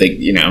stuff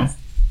they,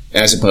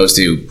 as opposed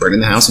to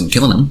burning the house and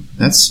killing them.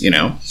 That's, You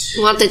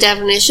want the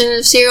definition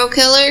of serial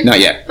killer?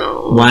 Not yet.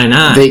 Oh. Why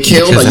not? They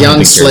killed Because a I'm young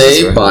curious slave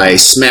as well. by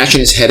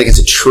smashing his head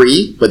against a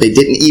tree, but they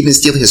didn't even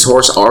steal his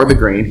horse or the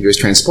grain he was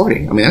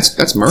transporting. I mean,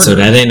 that's murder. So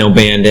that ain't no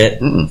bandit.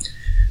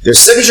 Their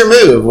signature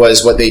move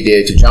was what they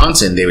did to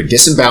Johnson. They would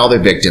disembowel their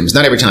victims,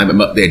 not every time,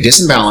 but they'd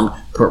disembowel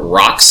them, put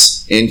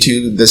rocks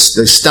into the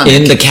stomach.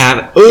 In the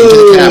cavity. Into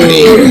the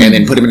cavity, and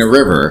then put them in a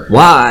river.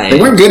 Why? They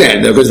weren't good at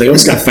it, though, because they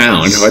always got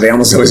found, or they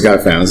almost always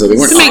got found, so they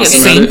weren't To make it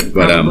awesome at sink, it.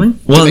 But, probably.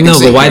 Well, to make it no, but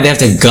sink. why'd they have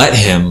to gut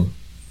him?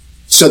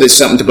 So there's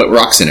something to put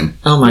rocks in him.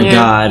 Oh my Yeah.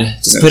 God.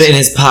 Just put it in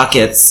his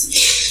pockets.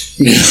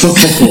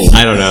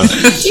 I don't know.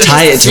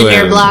 Tie it to Cinder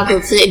him. block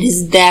would fit in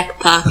his back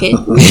pocket.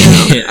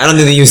 I don't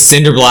think they used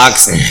cinder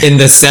blocks in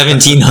the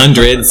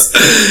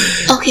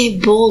 1700s. Okay,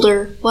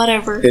 boulder,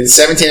 whatever. In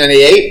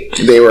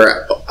 1798, they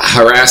were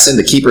harassing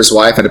the keeper's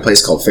wife at a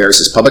place called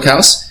Ferris's Public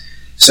House.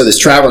 So this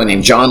traveler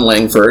named John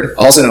Langford,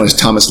 also known as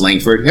Thomas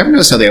Langford. You ever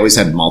notice how they always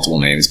had multiple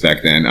names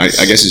back then? I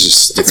guess it's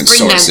just different Let's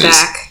bring sources. that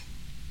back.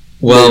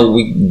 Well,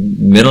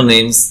 middle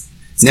names.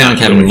 It's kind of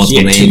having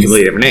multiple Two names.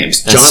 completely different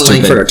names. That's John stupid.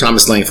 Langford or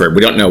Thomas Langford.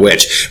 We don't know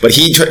which. But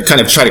he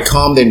kind of tried to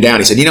calm them down.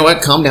 He said, you know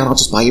what? Calm down. I'll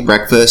just buy you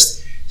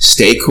breakfast.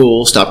 Stay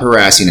cool. Stop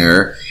harassing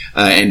her.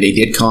 And they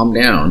did calm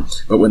down.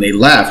 But when they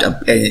left,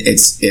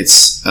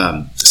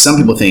 some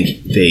people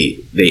think they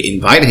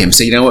invited him.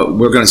 So, you know what?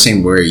 We're going to say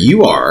where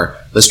you are.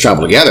 Let's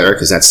travel together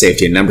because that's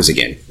safety in numbers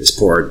again. This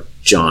poor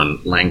John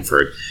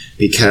Langford.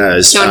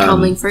 Because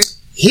John Langford.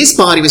 his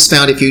body was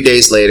found a few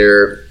days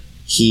later.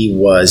 He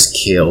was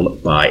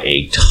killed by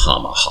a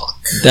tomahawk.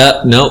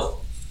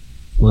 Nope.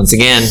 Once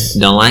again,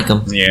 don't like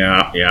them.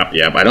 Yeah.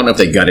 I don't know if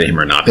they gutted him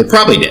or not. They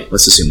probably did.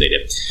 Let's assume they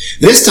did.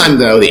 This time,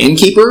 though, the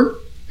innkeeper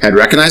had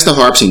recognized the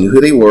Harps. He knew who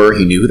they were.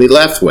 He knew who they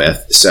left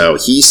with. So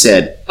he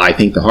said, I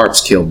think the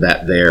Harps killed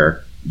that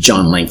there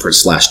John Langford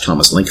 /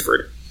 Thomas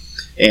Langford.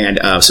 And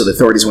so the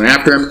authorities went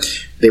after him.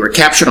 They were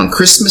captured on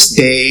Christmas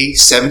Day,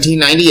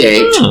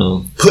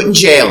 1798, put in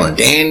jail in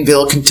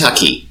Danville,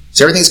 Kentucky.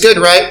 So everything's good,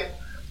 right?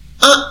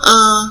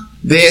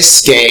 They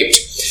escaped.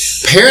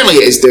 Apparently,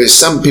 there's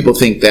some people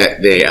think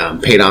that they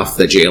paid off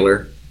the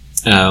jailer.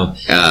 Oh.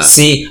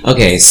 See,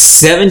 okay,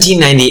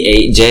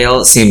 1798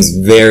 jail seems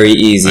very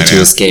easy I to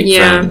know. escape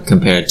Yeah. from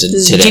compared to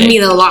Just today. give me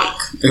the lock.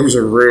 There was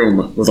a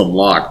room with a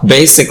lock.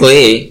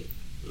 Basically,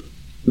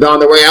 On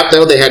their way out,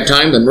 though, they had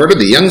time to murder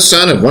the young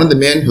son of one of the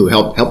men who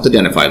helped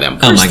identify them.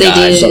 oh my they God.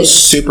 did. So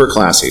super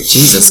classy.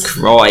 Jesus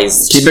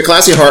Christ. Keep it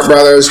classy, Hart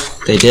Brothers.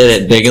 They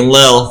did it, big and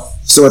little.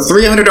 So a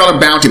 $300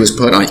 bounty was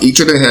put on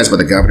each of their heads by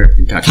the governor of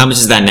Kentucky. How much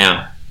is that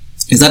now?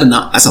 Is that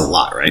enough? That's a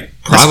lot, right?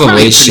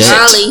 Probably shit.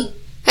 Charlie.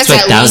 That's It's like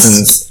at thousands.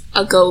 least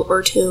a goat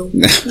or two.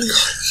 Few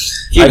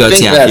goats,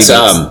 think yeah, few that's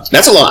goats.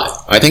 that's a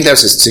lot. I think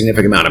that's a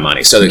significant amount of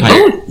money. So they,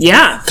 Oh,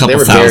 yeah. they Couple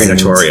were very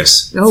thousands.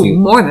 notorious. Oh,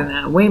 more than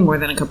that. Way more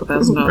than a couple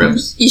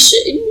 $1,000. You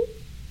shouldn't.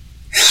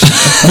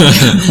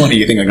 What do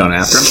you think are going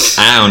after him?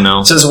 I don't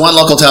know. So there's one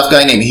local tough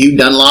guy named Hugh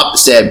Dunlop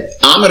said,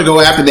 I'm going to go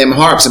after them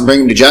Harps and bring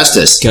them to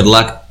justice. Good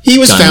luck. He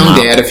was found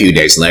Dunlop. dead a few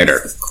days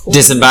later.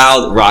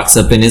 Disemboweled, rocks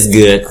up in his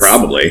guts.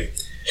 Probably.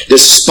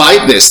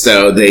 Despite this,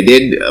 though, they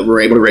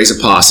were able to raise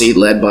a posse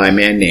led by a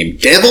man named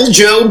Devil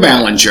Joe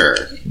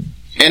Ballinger.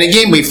 And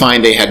again, we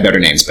find they had better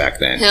names back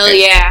then. Hell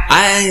yeah.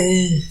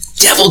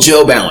 Devil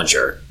Joe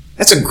Ballinger.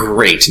 That's a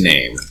great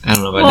name. I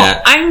don't know about Well,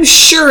 that. I'm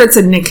sure it's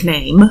a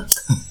nickname.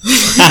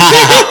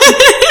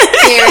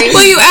 Gary.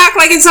 Well, you act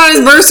like it's on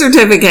his birth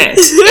certificate.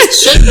 It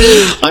should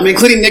be. I'm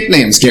including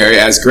nicknames, Gary,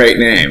 as great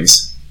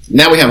names.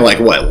 Now we have, like,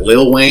 what,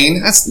 Lil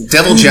Wayne? That's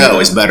Devil Joe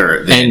is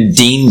better than And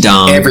Ding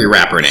Dong. every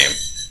rapper name.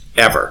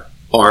 Ever.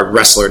 Or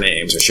wrestler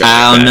names or shit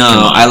I like don't that. Come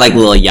know. on. I like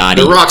Lil Yachty.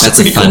 The Rock's a That's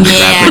a pretty fun cool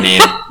name. rapper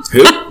name.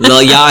 Who?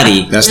 Lil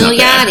Yachty. That's Lil not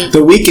bad. Yachty. The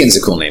Weeknd's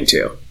a cool name,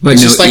 too. But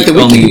It's no, just like The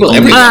only- Weeknd. People, only-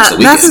 everybody knows The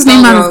Weeknd. That's his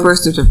name on his Oh. birth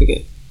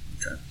certificate.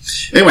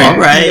 Anyway, All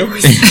right.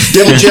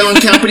 Devil Joe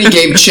and Company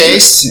gave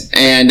chase,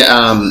 and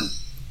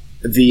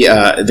but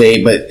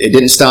it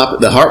didn't stop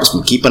the Harps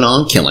from keeping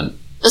on killing.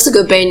 That's a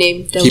good band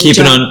name. Devil Keep it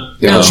Joe. on.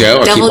 Devil Joe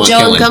or Devil keep on Joe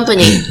and killing?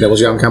 Company. Devil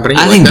Joe and Company.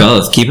 I You think like that?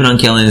 both. Keeping on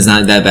killing is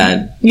not that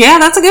bad. Yeah,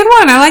 that's a good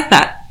one. I like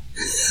that.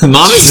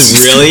 Mom is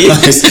really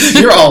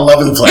You're all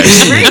over the place.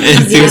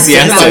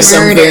 enthusiastic By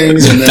some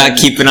things and then- about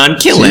keeping on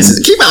killing.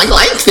 Keep on. I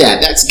like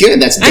that. That's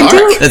good. That's I dark.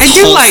 do, That's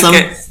I do like wholesome.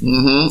 it.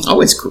 Mm-hmm. Oh,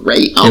 it's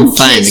great. Oh, And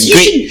fun. kids,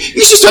 Great.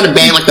 you should start a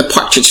band like the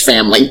Partridge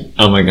Family.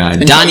 Oh my God.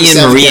 And Donnie and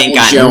yourself Marie Devil ain't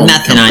got Joe and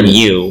nothing on Company.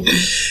 you.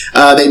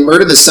 They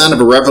murdered the son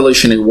of a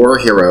Revolutionary War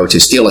hero to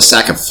steal a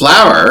sack of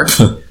flour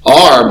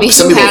Or mean,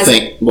 some who people hasn't?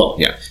 think, well,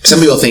 yeah. Some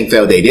people think,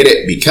 though, they did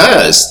it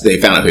because they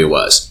found out who he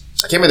was.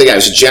 I can't remember the guy. It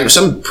was a general,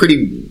 some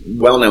pretty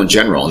well-known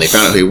general, and they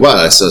found out who he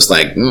was. So it's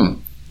like,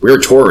 we're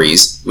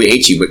Tories. We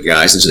hate you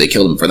guys. And so they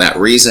killed him for that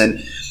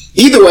reason.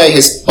 Either way,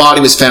 his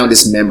body was found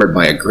dismembered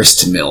by a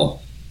grist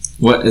mill.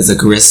 What is a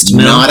grist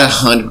mill? Not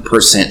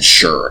 100%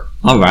 sure.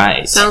 All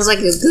right. Sounds like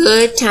a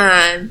good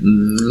time.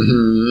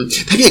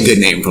 That'd be a good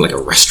name for like a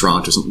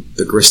restaurant or something.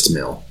 The grist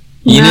mill.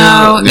 You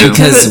know, No,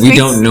 because we it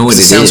don't know what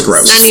it Sounds is.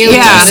 gross. None of you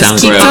Yeah, guys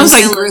sounds keep gross. Sounds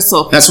like feeling-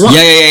 gristle. That's wrong.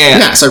 Yeah.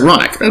 Yeah, it's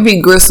ironic. It'd be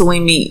gristly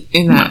meat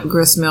in that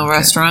grist mill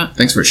restaurant.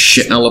 Thanks for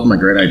shitting all over my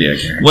great idea,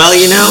 Karen. Well,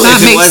 you know,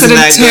 That if it makes wasn't it a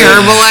that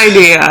terrible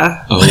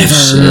idea. good.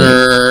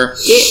 Oh,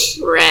 shit.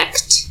 Get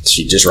wrecked.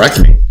 She just wrecked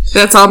me.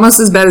 That's almost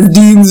as bad as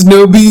Dean's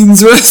No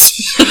Beans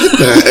restaurant.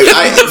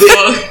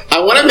 I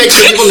want to make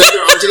sure people know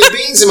there aren't any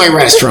beans in my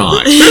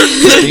restaurant.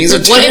 Beans are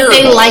What if terrible.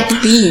 they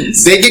liked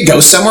beans? They could go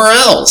somewhere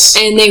else.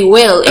 And they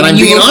will. And I'm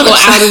you being will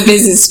honest. go out of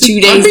business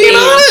 2 days I'm being later.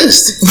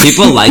 honest.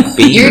 People like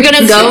beans. You're going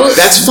to go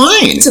That's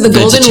fine. to the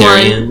Golden One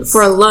Vegetarians.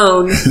 for a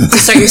loan to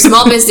start your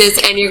small business,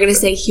 and you're going to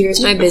say,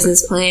 here's my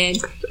business plan.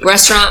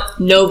 Restaurant,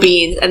 no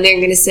beans. And they're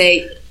going to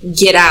say,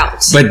 get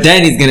out. But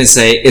then he's going to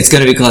say, it's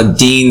going to be called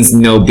Dean's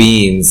No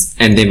Beans,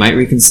 and they might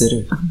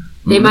reconsider.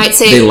 They might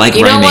say, They like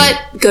you know rhyming.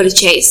 what? Go to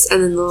Chase.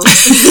 And then they'll...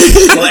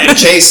 Well, and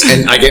Chase,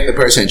 and I get the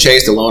person at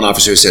Chase, the loan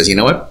officer says, you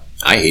know what?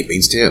 I hate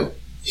beans too.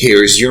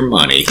 Here's your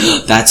money.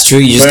 That's true.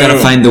 You just got to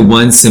Boom. find the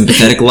one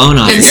sympathetic loan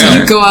and so officer.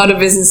 you go out of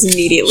business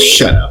immediately.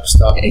 Shut up.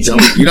 Stop. You don't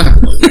have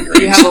to look at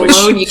You have a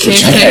loan, you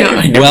can't pay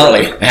on. Well,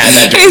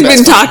 He's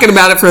been talking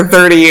about it for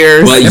 30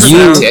 years. Well, Never you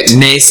found it.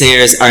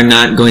 naysayers are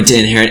not going to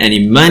inherit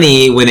any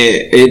money when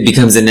it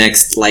becomes the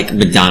next, like,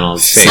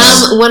 McDonald's. Face.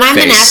 When I'm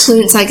an Face.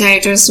 affluent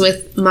psychiatrist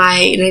with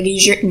my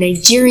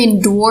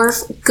Nigerian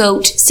dwarf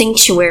goat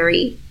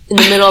sanctuary in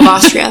the middle of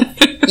Austria,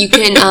 you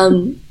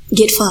can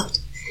get fucked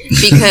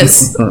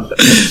because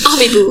I'll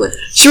be booing.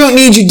 She won't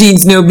need your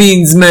Dean's No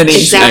Beans money.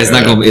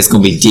 Exactly. It's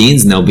gonna be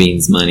Dean's No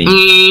Beans money.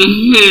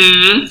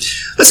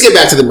 Let's get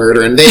back to the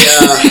murder. And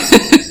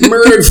they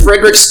murdered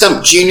Frederick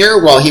Stump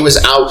Jr. while he was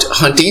out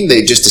hunting.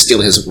 They just to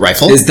steal his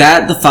rifle. Is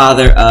that the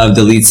father of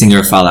the lead singer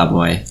of Fall Out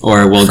Boy?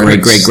 Or, well,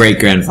 Frederick's-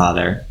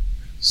 great-great-great-grandfather?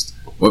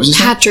 What was his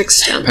name? Patrick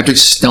Stump. Patrick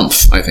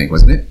Stumpf, I think,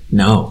 wasn't it?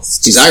 No.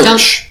 He's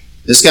Irish.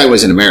 This guy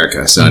was in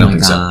America, so I don't my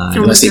think God.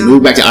 so. Unless he Oh my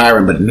moved back to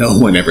Ireland, but no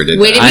one ever did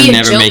Way that. to I'm be a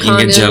never joke making on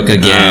a him. joke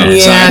again.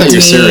 So I Yeah, thought you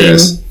were Dean.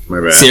 serious.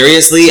 My bad.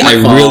 Seriously?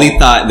 I fault. really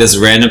thought this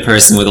random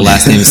person with the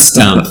last name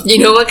Stump. You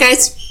know what,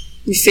 guys?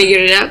 We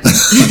figured it out. We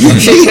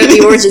figured out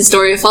the origin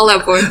story of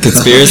Fallout Boy.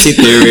 Conspiracy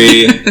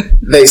theory.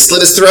 They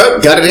slit his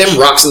throat, gutted him,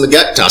 rocks in the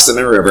gut, tossed him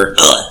in a river.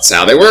 That's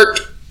how they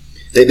worked.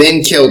 They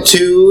then killed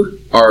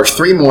 2 or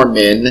 3 more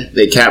men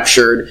they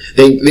captured.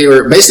 They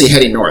were basically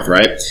heading north,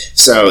 right?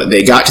 So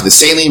they got to the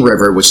Saline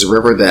River, which is a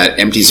river that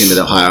empties into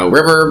the Ohio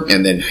River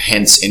and then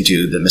hence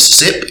into the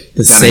Mississippi.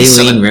 The Down in Saline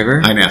southern-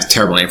 River? I know, it's a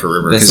terrible name for a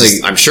river. That's 'cause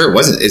like- I'm sure it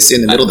wasn't. It's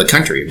in the middle of the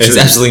country. It's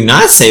absolutely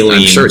not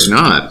saline. I'm sure it's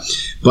not.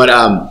 But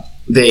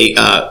they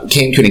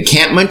came to an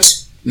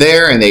encampment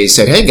there, and they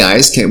said, "Hey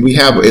guys,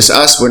 it's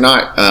us. We're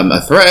not a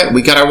threat.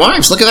 We got our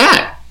wives. Look at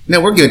that. No,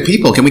 we're good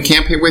people. Can we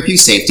camp here with you?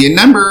 Safety in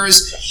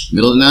numbers."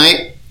 Middle of the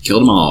night,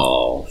 killed them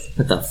all.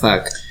 What the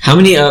fuck? How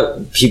many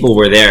people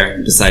were there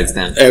besides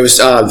them? It was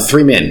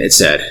 3 men. It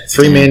said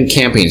 3 men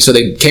camping. So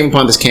they came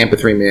upon this camp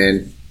with 3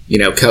 men.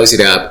 Cozied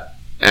up,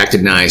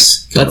 acted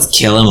nice. Let's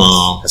kill them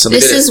all. That's how they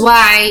This did it. is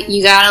why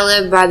you gotta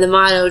live by the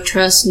motto,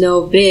 trust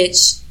no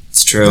bitch.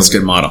 It's true. That's a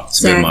good model. It's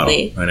a good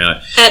Exactly. model. I know.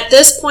 At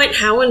this point,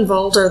 how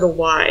involved are the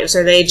wives?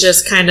 Are they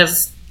just kind of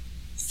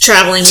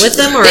traveling with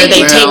them, or They are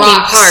they do taking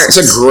rocks. part?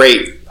 That's a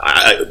great.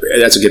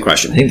 That's a good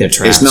question. I think they're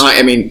trapped. It's not.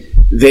 I mean,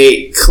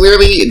 they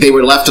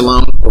were left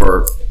alone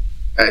for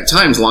at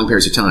times long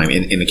periods of time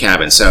in the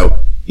cabin. So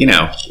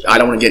I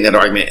don't want to get into that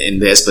argument in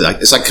this,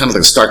 but it's like kind of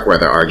like the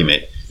Starkweather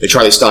argument. The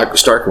Charlie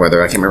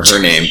Starkweather, I can't remember her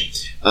name,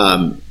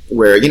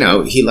 where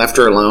he left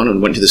her alone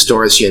and went to the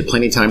store. She had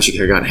plenty of time. She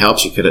could have gotten help.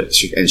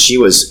 And she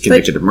was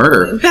convicted of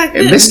murder. Back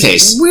In then, this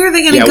case, where are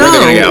they going to yeah, go?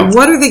 where are they gonna go?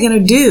 What are they going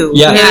to do?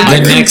 Yeah, Yeah.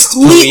 the next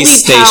Completely police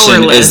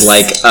station powerless. is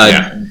like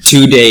a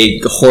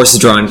 2-day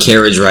horse-drawn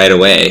carriage ride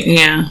away.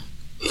 Yeah.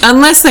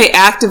 Unless they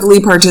actively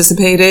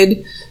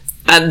participated,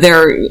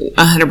 they're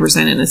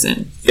 100%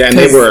 innocent. Yeah, and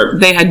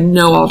They had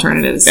no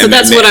alternatives. So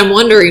that's what I'm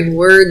wondering.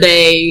 Were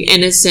they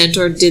innocent,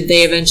 or did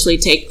they eventually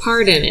take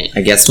part in it?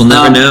 I guess we'll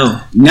never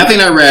know. Nothing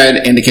I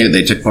read indicated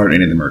they took part in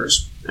any of the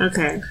murders.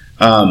 Okay.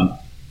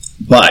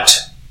 But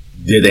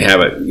did they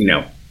have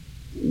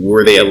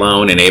were they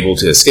alone and able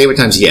to escape at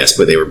times? Yes,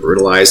 but they were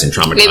brutalized and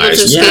Able to traumatized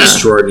escape.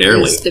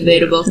 extraordinarily. It's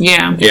debatable.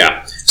 Yeah.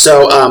 Yeah.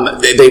 So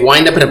they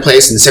wind up in a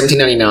place in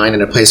 1799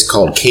 in a place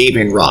called Cave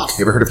in Rock.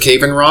 You ever heard of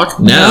Cave in Rock?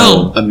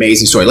 No.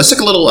 Amazing story. Let's take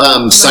a little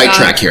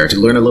sidetrack here to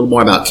learn a little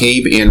more about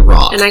Cave in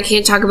Rock. And I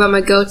can't talk about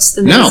my goats.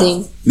 No.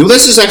 Amazing. No,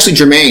 this is actually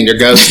germane. Your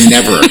ghost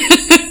never.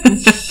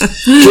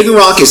 Cave in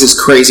Rock is this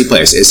crazy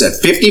place. It's a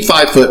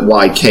 55-foot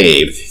wide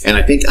cave, and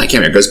I can't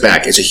remember. It goes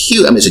back. It's a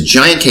huge. It's a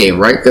giant cave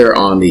right there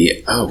on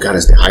the. Oh God,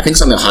 I think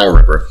it's on the Ohio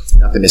River.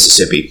 up the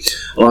Mississippi,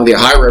 along the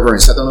Ohio River in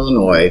southern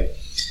Illinois.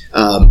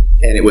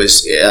 And it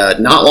was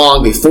not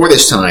long before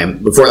this time,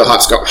 before the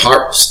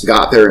Harps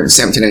got there in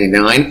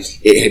 1799,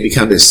 it had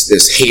become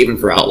this haven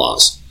for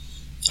outlaws.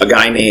 A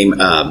guy named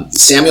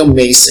Samuel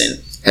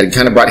Mason had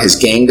kind of brought his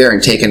gang there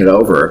and taken it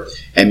over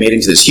and made it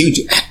into this huge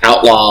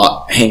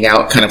outlaw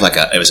hangout, kind of like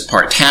it was a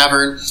part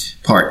tavern,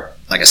 part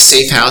like a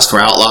safe house for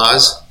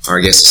outlaws, or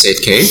I guess a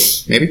safe cave,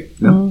 maybe?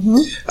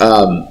 No.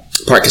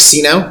 Part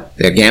casino,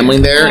 they had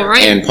gambling there,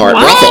 and part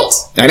brothel.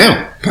 I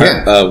know.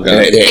 Oh, God.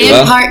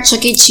 And part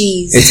Chuck E.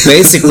 Cheese. It's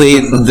basically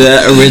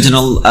the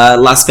original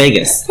Las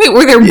Vegas. Wait,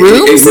 were there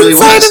rooms really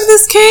inside was. of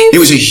this cave? It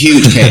was a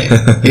huge cave.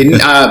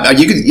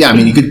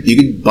 You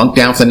could bunk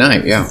down for the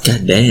night. Yeah.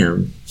 God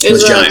damn.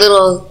 There's a giant.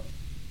 little,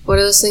 what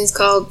are those things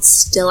called?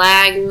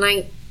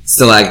 Stalagmite.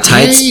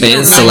 Stalactites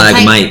and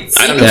stalagmites.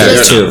 I don't know.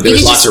 There too. There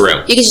was lots of room.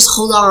 You could just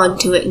hold on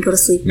to it and go to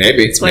sleep.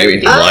 Maybe. why you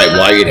do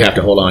Why you'd have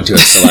to hold on to a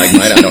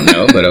stalagmite, I don't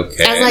know, but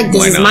okay. I was like, this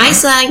why is not? my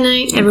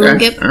stalagmite. Everyone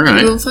Okay. get All right.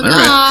 everyone fuck All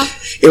right.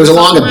 off. It was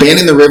along a bend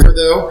in the river,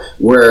 though,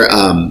 where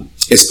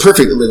it's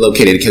perfectly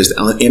located because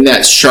in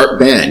that sharp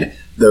bend,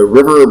 the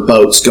river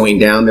boats going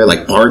down there,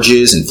 like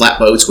barges and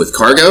flatboats with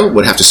cargo,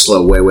 would have to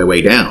slow way, way,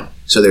 way down.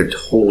 So they're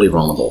totally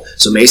vulnerable.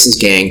 So Mason's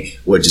gang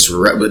would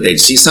they'd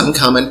see something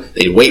coming,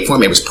 they'd wait for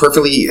him. It was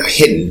perfectly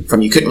hidden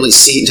you couldn't really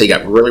see it until you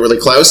got really, really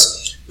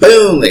close.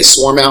 Boom! They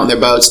swarm out in their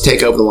boats,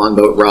 take over the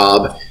longboat,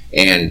 rob,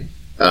 and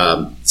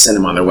send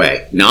them on their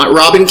way. Not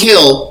rob and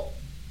kill,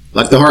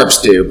 like the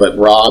Harps do, but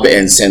rob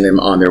and send them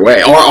on their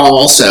way. Or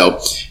also,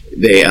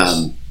 they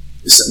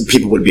some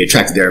people would be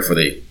attracted there for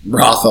the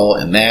brothel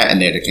and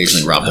they'd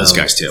occasionally rob those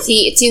guys too.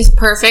 See, it seems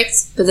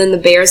perfect, but then the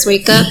bears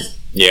wake up.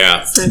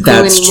 Yeah, It's not cool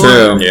That's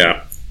anymore. true.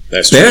 yeah,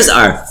 that's Bears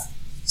are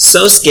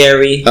so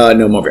scary.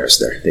 No more bears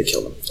there. They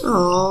killed them.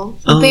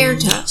 Aw, bear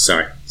tough.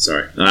 Sorry.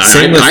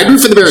 Same with I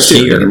root for the bears too.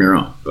 here. Don't get me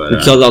wrong, but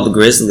We killed all the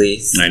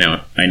grizzlies. I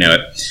know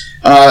it.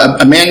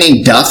 A man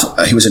named Duff,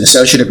 he was an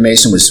associate of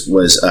Mason,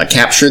 was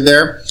captured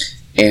there,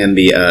 and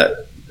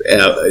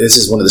this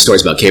is one of the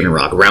stories about Cave in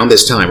Rock. Around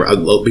this time,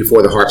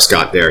 before the Harps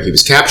got there, he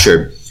was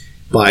captured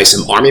by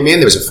some army men.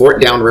 There was a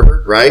fort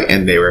downriver, right,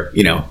 and they were,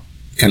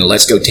 kind of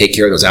let's go take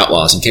care of those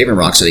outlaws in Cave in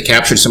Rock. So they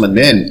captured some of the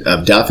men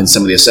of Duff and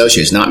some of the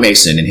associates, not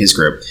Mason and his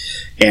group,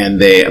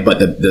 but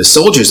the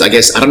soldiers, I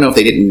guess, I don't know if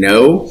they didn't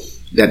know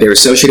that they were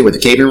associated with the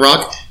Cave in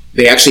Rock.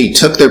 They actually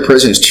took their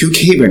prisoners to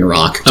Cave in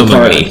Rock to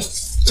party.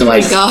 To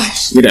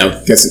Gosh.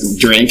 get some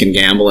drink and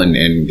gamble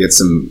and get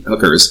some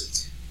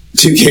hookers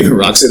to Cave in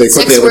Rock. So they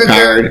quickly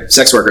overpowered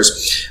sex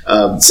workers.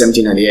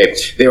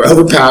 1798. They were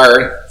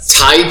overpowered,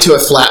 tied to a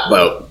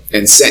flatboat,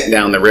 and sent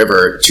down the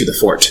river to the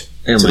fort.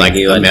 Oh to my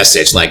God. a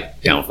message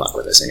like, don't fuck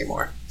with us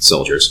anymore,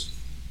 soldiers.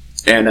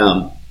 And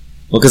Well,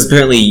 because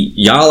apparently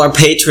y'all are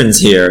patrons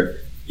here.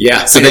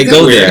 yeah, So they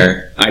go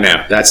there. I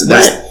know that's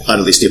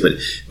utterly stupid.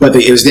 But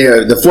it was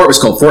there. The fort was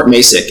called Fort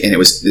Masick, and it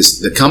was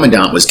the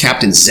commandant was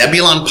Captain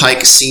Zebulon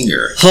Pike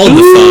Sr. Hold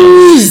the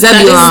phone.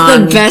 That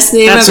Zebulon. is the best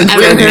name That's I've a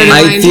ever great heard in name. my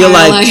I feel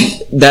entire like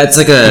life. that's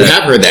like You a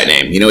have heard that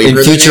name. You in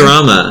heard that name?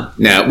 Futurama.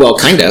 No, well,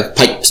 kind of.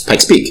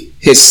 Pikes Peak.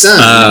 His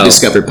son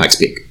discovered Pikes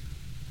Peak.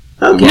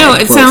 Okay. No,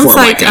 it For- sounds for a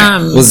white like guy.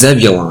 Well,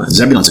 Zebulon.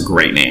 Zebulon's a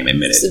great name,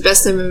 admit It's it. the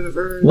best name I've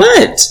ever heard.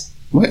 What?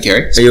 What,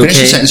 Carrie? Are you Finish your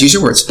okay? sentence. Use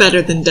your words.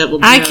 Better than Double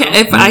I Joe. can,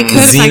 if I could,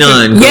 Xenon,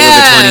 go to the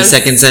yes,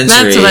 22nd century.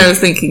 That's what I was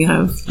thinking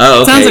of.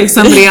 Oh, okay. Sounds like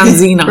somebody on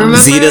Xenon. Remember-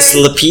 Zetus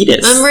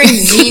Lapidus. Remember in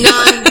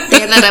Xenon, they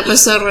had that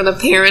episode where the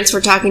parents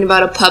were talking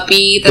about a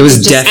puppy that It was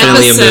just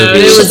definitely a Episode. movie.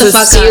 It Shut was the a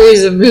fuck up.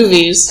 series of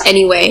movies.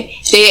 Anyway,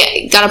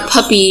 they got a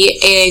puppy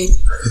and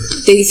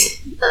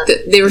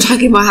they were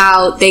talking about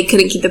how they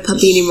couldn't keep the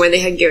puppy anymore. They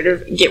had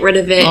to get rid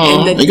of it.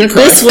 Aw, And are you gonna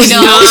cry? This was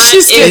No, not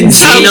she's in getting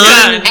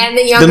Xenon. and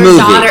the younger movie.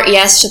 daughter,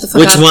 yes, shut the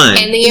fuck Which up. one?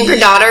 And the younger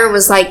daughter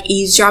was like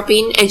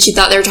eavesdropping, and she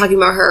thought they were talking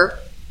about her.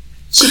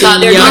 She thought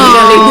they were Young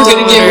talking about they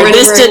were going to get rid of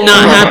This her. did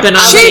not happen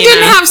on She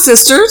didn't Xenon. have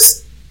sisters.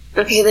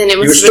 Okay, then it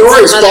was. Your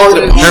story is some other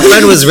falling movie. Her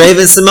friend was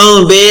Raven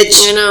Simone, bitch.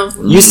 I know.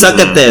 You suck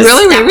at this.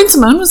 Really? Raven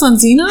Simone was on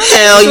Xenon?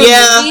 Hell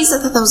yeah. Movies? I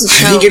thought that was a I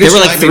show. think you're There were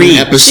like describing 3.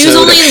 an episode She was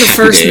only in the of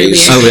first Happy movie.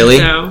 Days. Oh, really?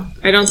 So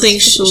I don't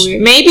think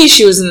maybe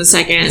she was in the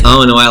second,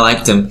 Oh no, I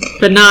liked them.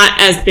 but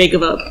not as big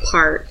of a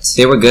part.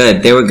 They were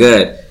good. They were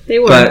good. They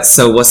were. But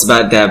so what's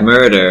about that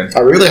murder? I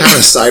really have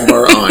a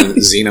sidebar on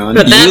Xenon.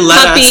 But that You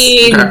let us-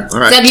 puppy All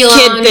right. Zebulon.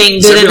 kid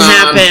thing didn't Zebulon.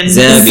 happen.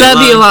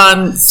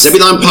 Zebulon.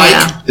 Zebulon Pike,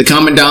 Yeah. the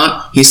commandant,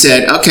 he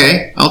said,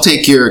 okay, I'll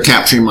take your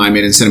capturing my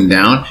men and send them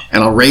down,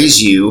 and I'll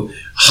raise you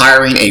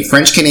hiring a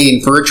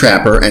French-Canadian fur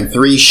trapper and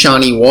 3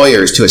 Shawnee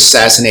warriors to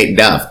assassinate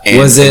Duff. And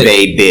Was it-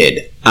 they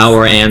did.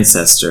 Our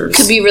ancestors.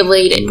 Could be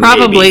related.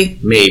 Probably.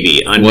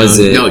 Maybe. Unknown. Was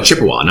it- No,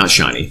 Chippewa, not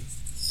Shawnee.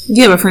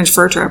 Yeah, but French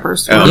fur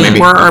trappers. Oh, Were maybe.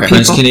 our Okay.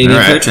 people. French Canadian All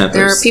right. fur trappers.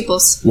 There are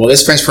peoples. Well,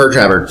 this French fur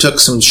trapper took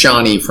some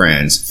Shawnee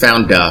friends,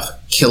 found Duff,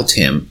 killed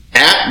him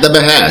at the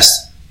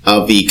behest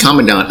of the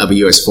commandant of a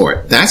U.S.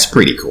 fort. That's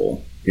pretty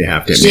cool. You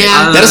have to admit.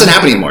 Yeah. That doesn't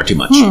happen anymore too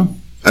much.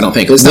 I don't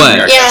think. At least not What?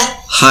 America. Yeah.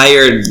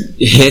 Hired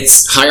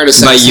hits Hired by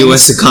assassins.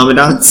 U.S.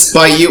 commandants.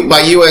 By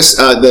U.S.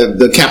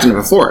 The captain of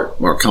a fort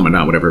or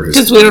commandant, whatever.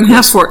 Because we don't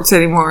have forts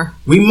anymore.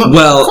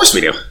 Well- of course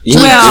we do. Yeah,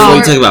 Well- what are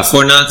you talking about?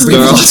 Fort Knox, We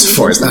have girl? lots of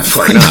forts, not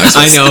Fort Knox.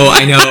 I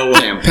know.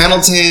 Damn,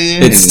 Pendleton.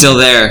 It's and still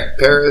there.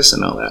 Paris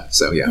and all that.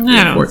 So yeah, we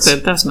have No, forts.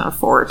 that's not a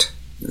fort.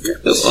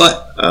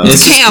 What?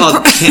 It's just camp.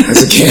 called camp.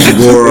 It's a camp.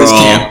 Girl. It's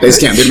camp. It's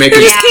camp. They're making.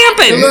 It's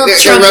camping. The little They're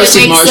trumpet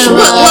roasting makes them,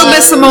 marshmallows. Little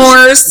Miss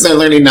S'mores. They're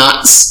learning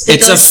knots.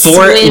 It's a Those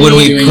fort when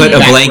we swimming put a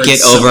backwards blanket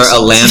over a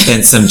somersaults. lamp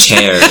and some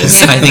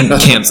chairs. I think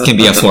camps can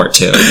be a fort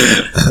too.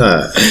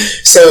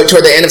 So,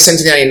 toward the end of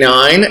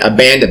 1799, a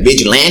band of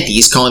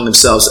vigilantes calling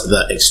themselves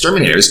the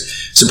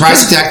Exterminators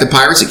surprise attacked the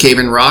pirates at Cave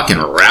in Rock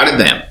and routed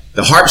them.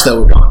 The Harps,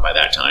 though, were gone by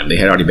that time. They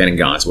had already been and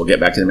gone, so we'll get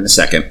back to them in a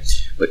second.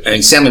 But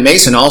and Samuel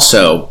Mason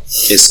also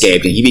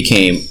escaped, and he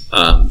became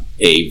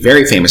a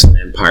very famous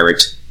land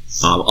pirate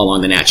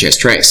along the Natchez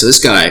Trace. So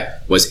this guy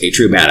was a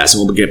true badass,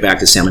 and we'll get back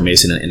to Samuel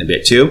Mason in a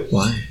bit, too.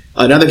 Why?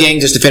 Another gang,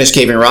 just to finish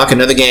Cave in Rock,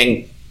 another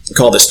gang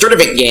called the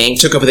Sturtevant Gang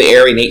took over the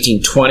area in the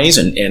 1820s,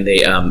 and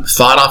they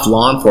fought off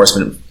law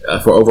enforcement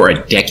for over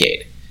a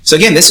decade. So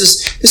again, this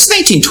is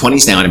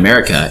 1920s now in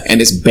America, and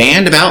this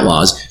band of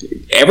outlaws,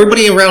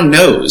 everybody around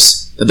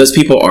knows that those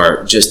people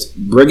are just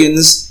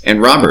brigands and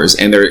robbers,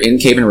 and they're in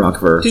Cave in Rock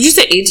for Did you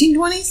say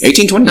 1820s?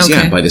 1820s. Okay.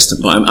 Yeah, by this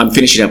time, I'm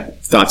finishing up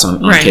thoughts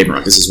on Right. Cave in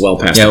Rock. This is well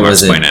past Yeah, the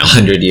was marks it by now.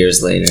 100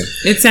 years later?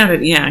 It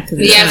sounded, yeah. 'cause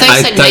Yeah,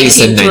 I thought you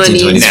said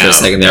 1920s for a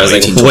second there. I was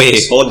like, 1920s.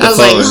 wait, hold the I was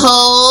phone. like,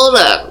 hold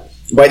up.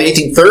 By the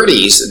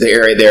 1830s, the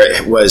area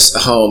there was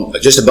home,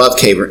 just above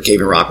Cave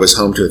in Rock, was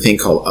home to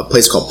a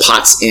place called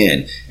Potts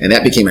Inn, and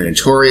that became a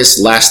notorious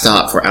last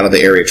stop for out of the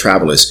area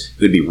travelers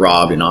who'd be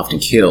robbed and often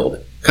killed.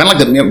 Kind of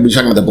like we were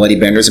talking about the Bloody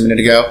Benders a minute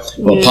ago.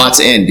 Well, Potts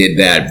Inn did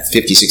that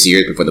 50, 60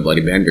 years before the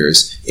Bloody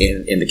Benders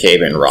in the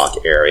Cave in Rock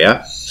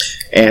area.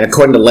 And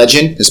according to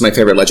legend, this is my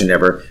favorite legend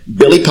ever,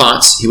 Billy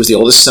Potts, he was the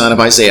oldest son of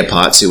Isaiah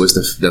Potts, who was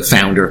the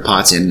founder of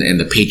Potts Inn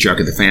and the patriarch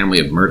of the family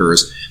of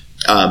murderers.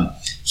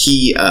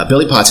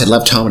 Billy Potts had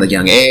left home at a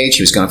young age.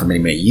 He was gone for many,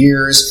 many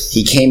years.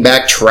 He came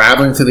back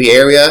traveling through the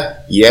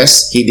area.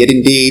 Yes, he did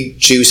indeed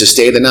choose to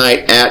stay the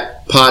night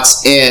at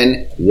Potts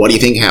Inn. What do you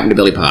think happened to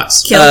Billy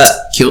Potts?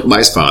 Killed by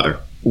his father.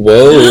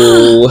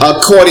 Whoa.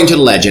 According to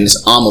legend,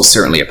 it's almost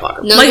certainly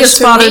apocryphal. No Like his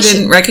father discrimination.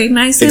 didn't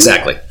recognize him?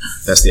 Exactly.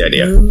 That's the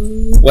idea.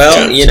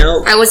 Well, you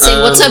know. I would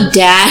say, what's up,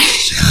 Dad?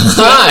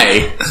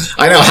 Hi.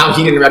 I know how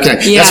he didn't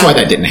recognize. Yeah. That's why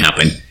that didn't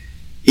happen.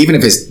 Even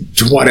if it's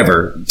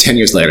 10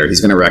 years later,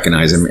 he's going to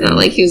recognize him. Not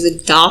like he was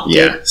adopted.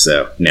 Yeah,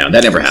 so no,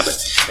 that never happened.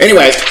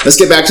 Anyway, let's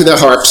get back to the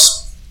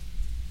Harps.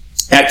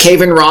 At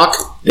Cave in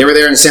Rock, they were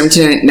there in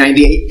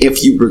 1798,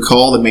 if you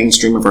recall the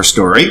mainstream of our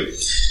story.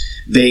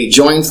 They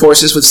joined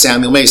forces with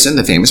Samuel Mason,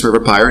 the famous river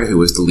pirate, who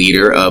was the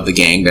leader of the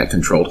gang that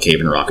controlled Cave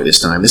in Rock at this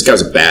time. This guy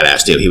was a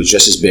badass dude. He was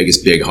just as big as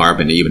Big Harp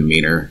and even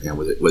meaner. You know,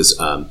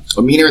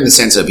 meaner in the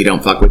sense of you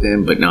don't fuck with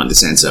him, but not in the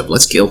sense of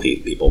let's kill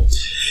people.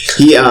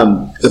 He,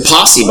 the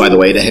posse, by the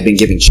way, that had been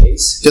giving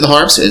chase to the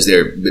Harps as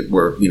they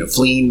were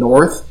fleeing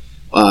north,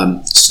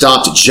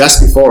 stopped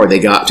just before they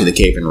got to the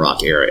Cave in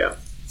Rock area.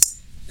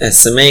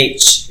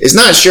 SMH. It's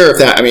not sure if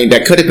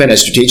that could have been a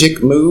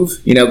strategic move,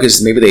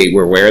 because maybe they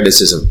were aware this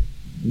is a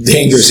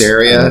dangerous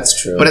area.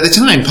 That's true. But at the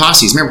time,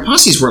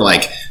 posses were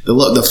like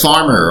the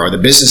farmer or the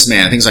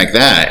businessman, things like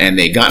that, and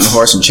they got on a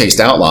horse and chased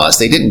outlaws.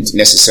 They didn't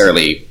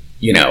necessarily,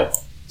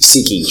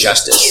 seeking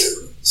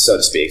justice, so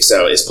to speak.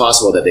 So it's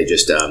possible that they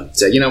just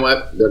said, you know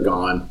what, they're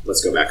gone.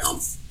 Let's go back home.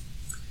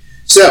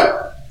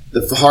 So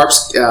the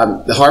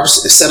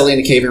Harps settled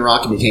into Cave in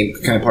Rock and became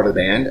kind of part of the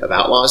band of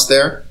outlaws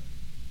there.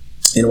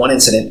 In one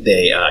incident,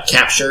 they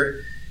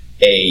captured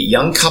a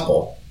young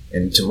couple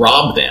and to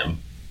rob them.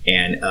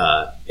 And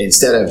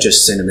instead of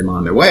just sending them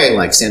on their way,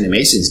 like Sammy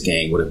Mason's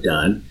gang would have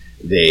done,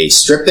 they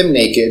stripped them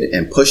naked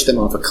and pushed them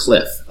off a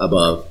cliff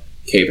above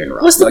Cave in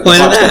Rock. What's the like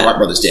point of the that? Hart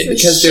brothers did. For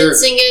Because they're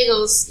shits and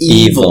giggles.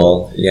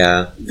 Evil.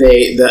 Yeah.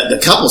 the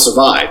couple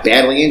survived,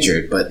 badly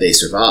injured, but they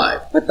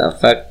survived. What the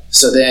fuck?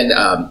 So then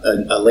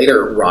a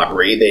later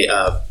robbery,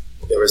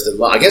 there was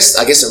I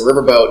guess a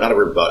riverboat, not a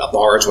riverboat, a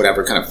barge,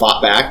 whatever, kind of fought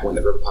back when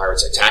the river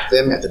pirates attacked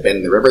them at the bend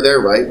in the river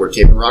there, right, where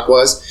Cave in Rock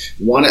was.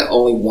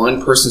 Only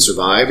one person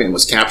survived and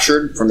was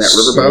captured from that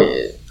riverboat.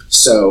 Shit.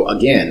 So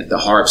again, the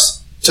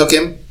Harps took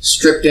him,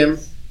 stripped him,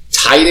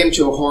 tied him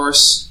to a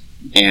horse,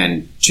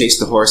 and chased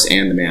the horse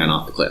and the man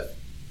off the cliff.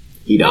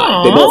 He died.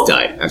 Aww. They both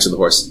died, actually, the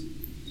horse.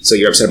 So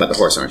you're upset about the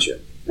horse, aren't you?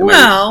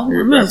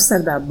 I'm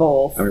upset about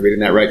both. Am I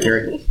reading that right,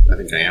 Carrie? I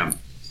think I am.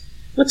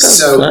 What the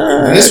So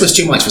fuck? this was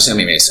too much for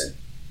Sammy Mason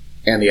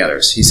and the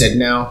others. He said,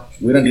 no,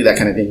 we don't do that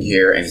kind of thing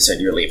here. And he said,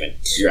 you're leaving.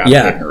 You're out of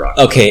Cave in Rock.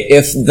 Okay,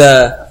 if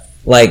the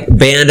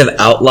band of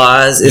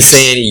outlaws is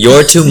saying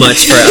you're too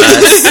much for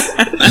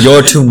us,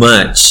 you're too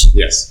much.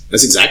 Yes,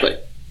 that's exactly.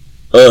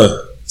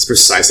 Ugh. That's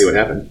precisely what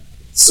happened.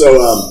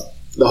 So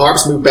the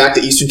Harps moved back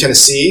to eastern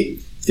Tennessee,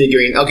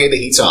 figuring, okay, the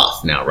heat's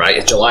off now, right?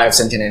 It's July of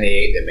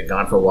 1798. They've been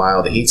gone for a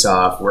while. The heat's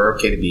off. We're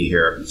okay to be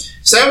here.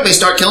 So they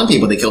start killing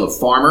people. They killed a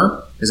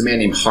farmer. There's a man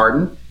named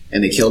Hardin,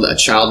 and they killed a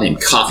child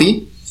named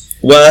Coffee.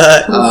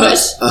 What? What?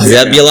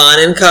 Zebulon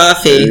and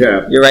Coffee.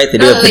 Yeah. You're right. They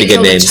do have pretty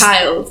good names.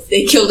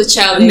 They killed a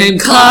child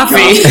Named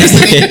Coffee. That's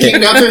the name that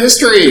came down through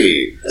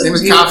history. His name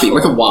was Coffee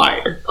with a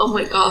Y. Oh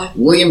my god.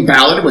 William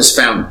Ballard was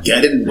found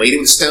gutted and weighted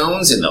with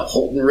stones in the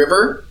Holton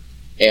River,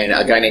 and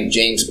a guy named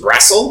James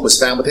Brassel was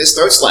found with his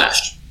throat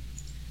slashed.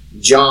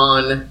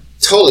 John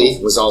Tully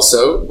was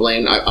also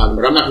blamed on,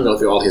 but I'm not going to go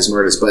through all his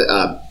murders, but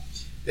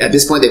at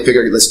this point they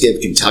figured, let's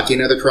give Kentucky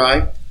another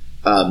try.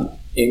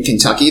 In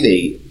Kentucky,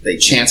 they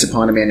chance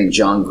upon a man named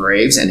John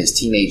Graves and his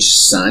teenage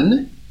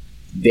son.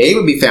 They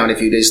would be found a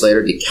few days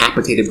later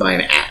decapitated by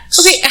an axe.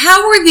 Okay,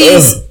 how were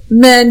these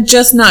men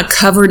just not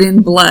covered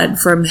in blood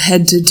from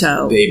head to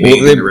toe? They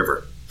bathed in the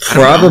river.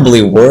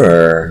 Probably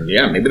were.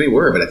 Yeah, maybe they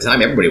were, but at the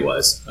time everybody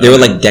was. They were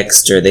like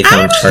Dexter. They I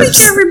found don't think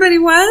tarps. everybody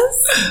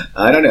was.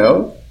 I don't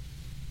know.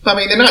 I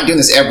mean, they're not doing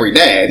this every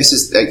day. This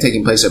is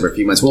taking place over a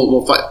few months.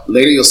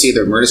 Later you'll see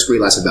their murder spree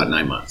lasts about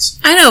 9 months.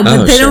 I know,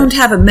 but Oh, they sure. don't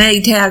have a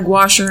Maytag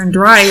washer and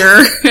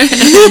dryer.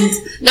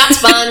 Not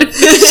fun.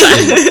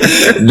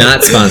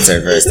 Not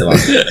sponsored, first of all.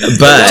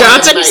 But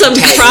Dropping some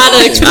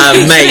product.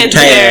 Maytag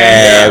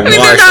I mean,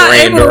 they're not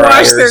able to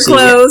wash their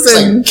clothes It's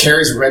and like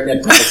Carrie's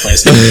redneck product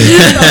place.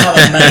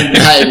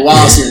 Hey,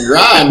 whilst you're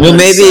drying. Well,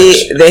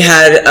 maybe they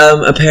had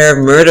a pair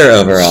of murder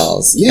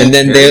overalls, Yeah, and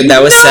then Carrie.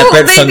 that was No,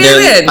 separate they from their.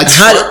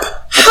 didn't.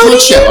 How do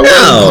you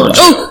know?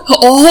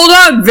 hold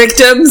on,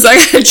 victims! I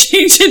gotta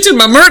change into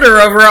my murder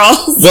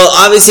overalls. Well,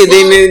 obviously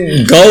they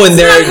didn't go in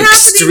their It's not happening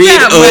street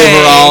that way.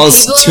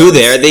 overalls People to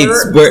there. They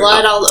squirt were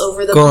blood all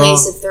over the Girl.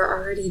 place if they're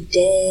already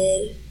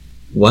dead.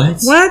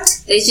 what?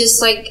 What? They just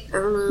like, I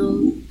don't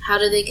know. How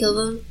did they kill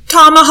them?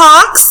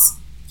 Tomahawks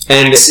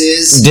And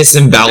Axes,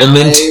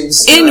 disembowelment.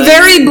 knives, in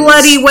very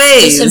bloody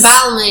ways.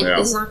 Disembowelment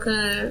Yeah. is not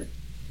gonna.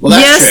 Well,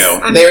 that's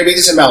Yes. true. They would be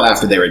disemboweled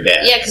after they were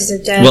dead. Yeah, because they're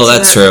dead. Well, so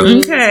that's that true.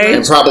 means Okay.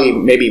 And probably,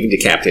 maybe even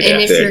decapitated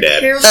And if after they're you're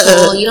dead.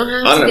 careful, you don't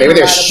have I don't to know, get maybe a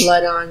they're lot of sh-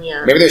 blood on you.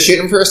 Maybe they're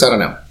shooting first. I don't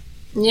know.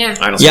 Yeah.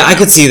 I don't. Yeah, I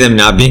could see them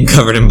not being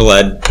covered in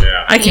blood.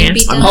 Yeah. I can't.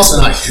 Beat I'm them. also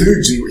not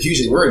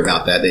hugely worried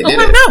about that. They Oh, did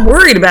I'm it. not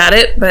worried about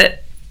it,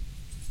 but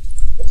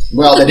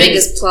Well, The they didn't.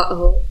 biggest plot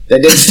hole. They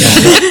didn't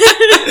stop.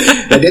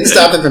 They didn't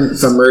stop them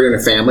from murdering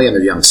a family and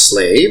their young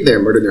slave. They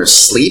murdered their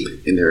sleep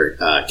in their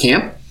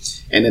camp,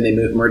 and then they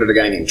murdered a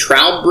guy named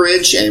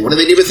Trowbridge. And what did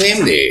they do with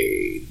him?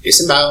 They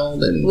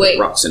disemboweled and Wait.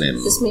 put rocks in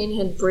him. This man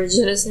had Bridge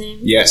in his name.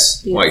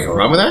 Yes. Why, you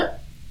wrong with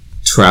that?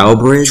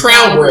 Trowbridge.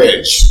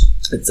 Trowbridge.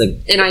 It's like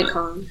An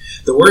icon.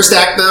 The worst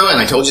act, though, and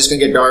I told you it's going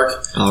to get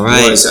dark, all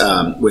right. was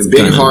when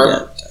Big Gonna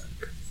Harp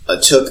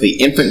took the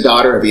infant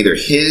daughter of either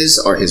his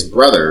or his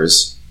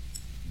brother's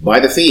by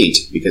the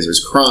feet because it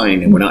was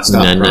crying and would not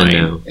stop No, crying.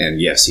 no.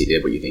 And yes, he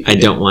did what you think he I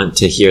did. don't want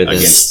to hear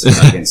this.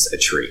 against a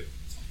tree.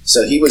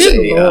 So he was Good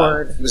he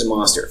Lord. was a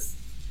monster.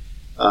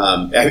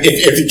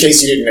 If in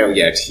case you didn't know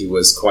yet, he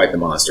was quite the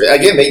monster.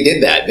 Again, they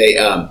did that. They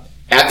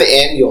at the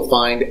end, you'll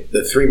find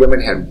the three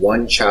women had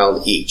one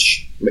child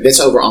each. I mean,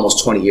 that's over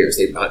almost 20 years.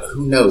 They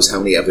who knows how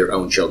many of their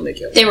own children they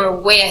killed. They were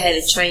way ahead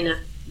of China.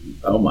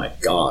 Oh my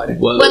God!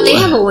 Whoa. But they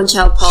have a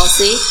one-child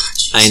policy.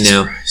 I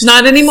know.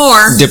 not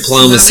anymore.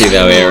 Diplomacy,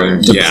 though,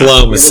 Aaron. Yeah.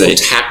 Diplomacy. A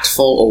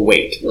tactful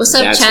await. What's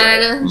up, That's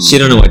China? She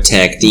don't know what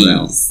tact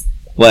is.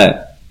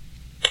 What?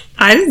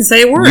 I didn't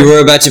say a word. You were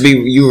about to be.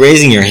 You were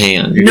raising your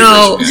hand.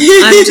 No,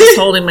 I'm just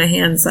holding my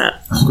hands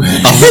up. All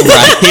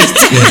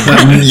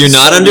right. You're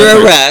not under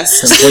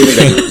arrest.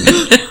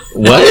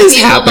 What is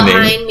People happening?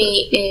 behind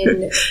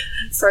me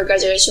for a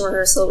graduation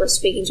rehearsal were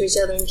speaking to each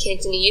other in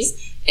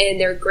Cantonese, and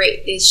they're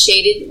great. They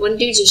shaded one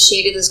dude just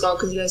shaded this girl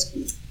because he goes,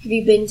 "Have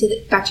you been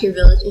to back to your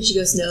village?" And she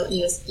goes, "No." And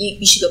he goes,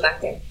 "You should go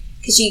back there,"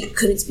 because she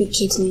couldn't speak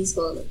Cantonese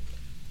well enough.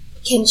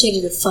 Ken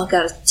shaded the fuck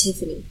out of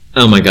Tiffany.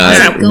 Oh my god!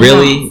 Yeah, go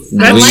Really? off.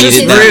 That's I we like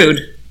needed it. that.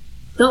 rude.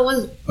 No, it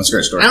wasn't. That's a great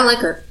I story. don't like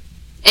her.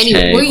 Anyway,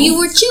 Okay. where you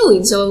were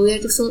chewing, so we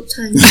had to fill up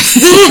time.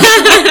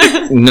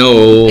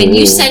 No. And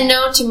you said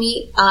no to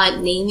me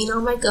naming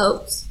all my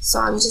goats, so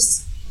I'm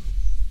just.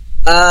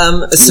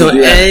 So We'll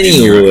do that in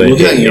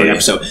anyway. your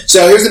episode.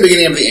 So here's the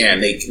beginning of the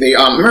end. They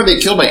remember they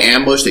killed by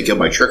ambush. They killed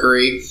by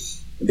trickery.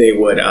 They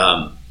would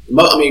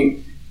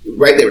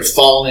they would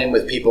fall in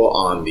with people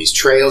on these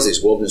trails,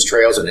 these wilderness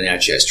trails, or the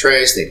Natchez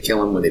trace. They'd kill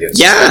them when they didn't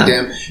Yeah. suspect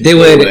them. They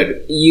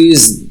would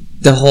use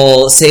the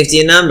whole safety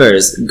in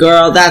numbers.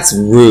 Girl, that's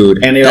rude.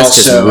 And they that's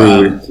also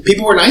just rude.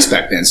 people were nice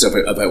back then. So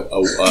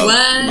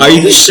Are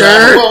you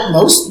sure? Well,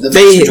 most the vast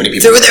They majority of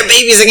people threw were. their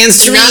babies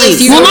against Not if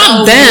trees. you Well, were not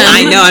home. them.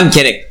 I know. I'm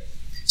kidding.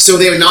 So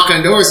they would knock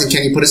on doors and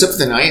can you put us up for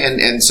the night?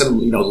 And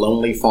some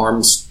lonely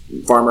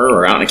farmer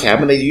or out in a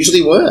cabin, they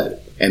usually would,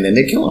 and then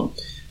they'd kill them.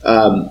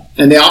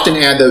 And they often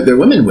had their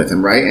women with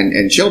them, right,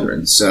 and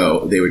children.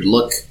 So they would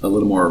look a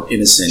little more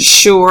innocent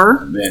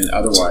Sure. than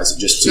otherwise,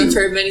 just too Not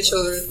very many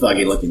children.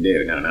 thuggy looking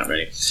dude. No, not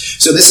really.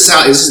 So this is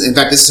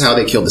how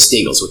they killed the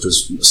Steagles, which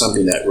was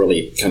something that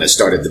really kind of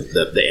started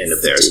the end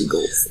of theirs.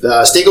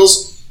 The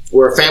Steagles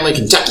were a family in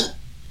Kentucky.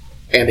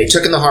 And they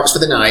took in the Harps for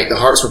the night. The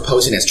Harps were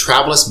posing as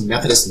travelers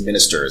Methodist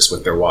ministers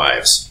with their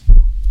wives.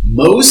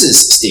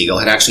 Moses Stiegel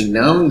had actually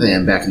known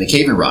them back in the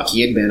Cave in Rock.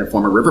 He had been a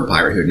former river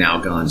pirate who had now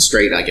gone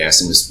straight, I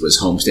guess, and was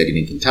homesteading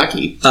in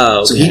Kentucky. Oh,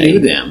 okay. So he knew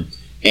them.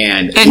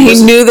 And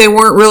he knew they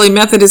weren't really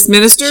Methodist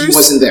ministers? He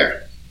wasn't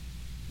there.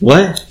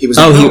 What? He was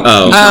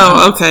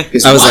okay.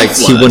 His I was wife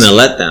like, he wouldn't have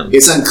let them.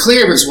 It's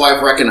unclear if his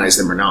wife recognized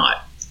them or not.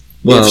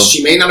 Well, if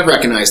she may not have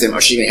recognized them,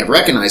 or she may have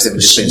recognized them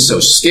and just been so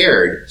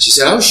scared. She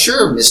said, "Oh,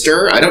 sure,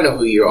 mister. I don't know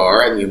who you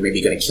are, and you're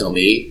maybe going to kill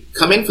me.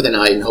 Come in for the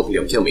night and hope you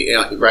don't kill me."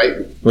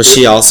 Right? Was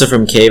she also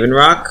from Cave in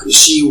Rock?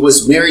 She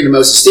was married to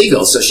Moses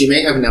Stiegel, so she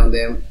may have known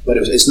them, but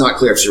it's not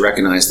clear if she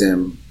recognized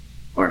them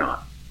or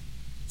not.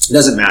 It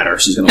doesn't matter.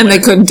 She's going to. And they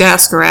couldn't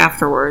ask her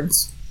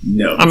afterwards.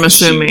 No, I'm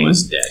assuming she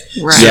was dead.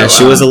 Right. Yeah,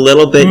 she was a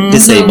little bit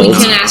disabled. We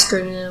can ask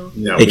her now.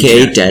 No,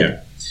 AKA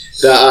dead.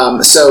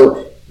 Yeah.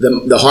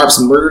 The Harps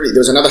murdered. There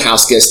was another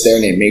house guest there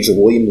named Major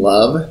William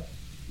Love.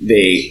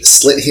 They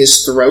slit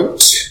his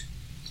throat,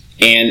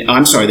 and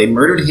they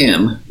murdered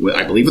him.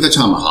 I believe with a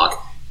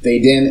tomahawk.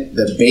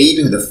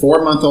 The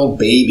 4-month-old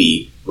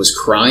baby was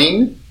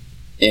crying,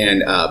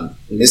 and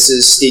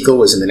Mrs. Stiegel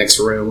was in the next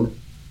room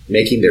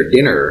making their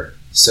dinner.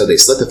 So they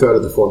slit the throat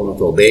of the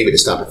 4-month-old baby to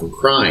stop it from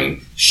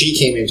crying. She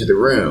came into the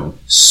room,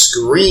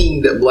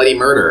 screamed bloody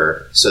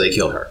murder, so they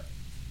killed her.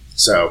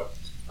 So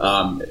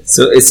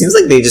it seems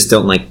like they just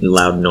don't like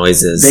loud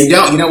noises. They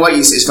don't. You know what?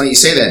 It's funny you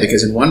say that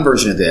because in one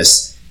version of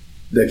this,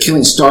 the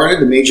killing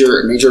started. The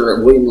Major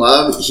William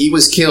Love, he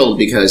was killed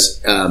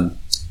because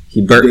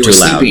he burped too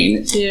loud,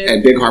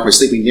 and Big Harp was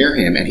sleeping near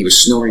him, and he was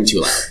snoring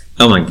too loud.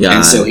 Oh my god!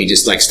 And so he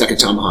just stuck a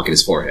tomahawk in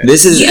his forehead.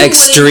 This is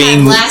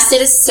extreme.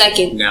 Lasted a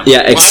second. No.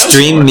 Yeah,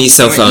 extreme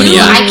misophonia.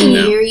 I can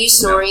hear you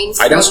snoring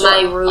from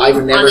my room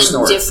on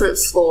a different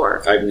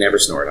floor. I've never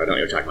snored. I don't know what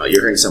you're talking about.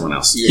 You're hearing someone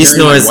else. He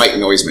snores white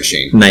noise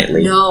machine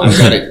nightly. No, I've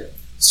got it.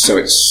 So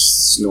it's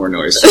snore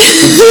noise.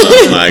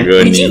 Oh my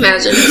goodness! Could you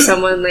imagine if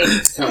someone I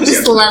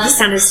just love the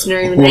sound of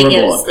snoring when I go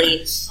to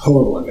sleep.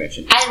 Horrible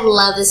invention. I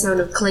love the sound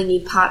of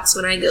clanging pots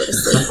when I go to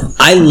sleep.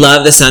 I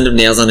love the sound of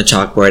nails on a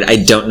chalkboard. I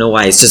don't know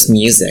why. It's just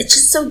music. It's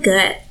just so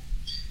good.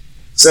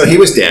 So he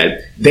was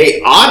dead. They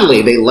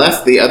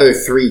left the other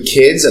 3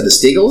 kids of the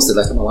Stiegels. They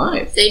left them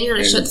alive. They knew how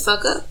to shut the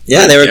fuck up.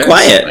 Yeah, they were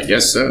quiet. I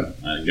guess so.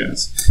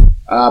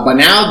 But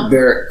now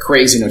they're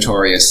crazy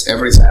notorious.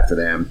 Everybody's after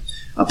them.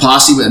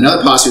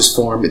 Another posse was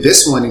formed.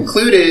 This one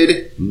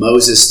included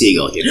Moses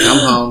Stiegel. He had come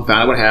home,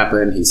 found out what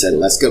happened. He said,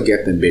 "Let's go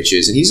get them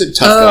bitches." And he's a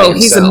tough guy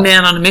himself. He's a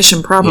man on a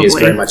mission, probably. He is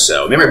very much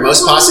so. Remember,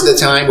 most posse at the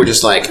time were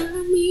just like,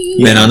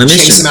 men on a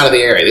mission. Chase him out of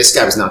the area. This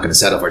guy was not going to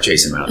settle for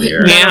chasing him out of the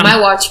area. Yeah. My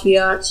watch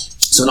biatch.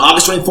 So on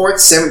August 24th,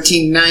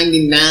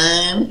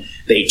 1799,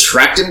 they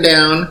tracked him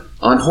down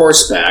on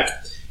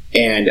horseback.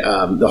 And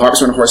the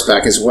Harps were on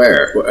horseback as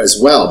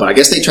well. But I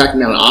guess they tracked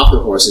him down off the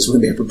horses when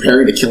they were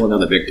preparing to kill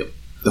another victim.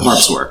 The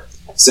Harps were.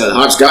 So the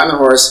Harps got on the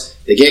horse.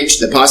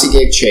 The posse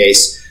gave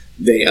chase.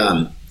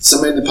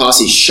 Somebody in the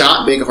posse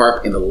shot Big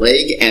Harp in the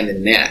leg and the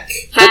neck.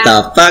 What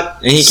the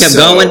fuck? And he kept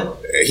going?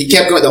 He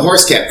kept going. The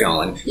horse kept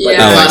going. But Yeah.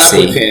 they caught up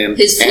with him.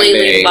 His and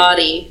flailing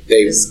body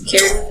They was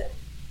carried with it.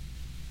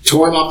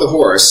 tore him off the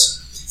horse.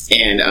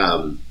 And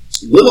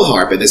Little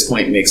Harp at this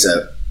point makes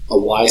a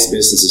wise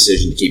business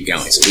decision to keep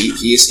going. So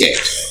he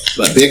escaped.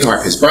 But Big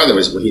Harp, his brother,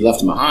 he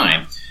left him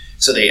behind.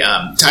 So they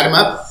tied him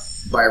up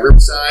by a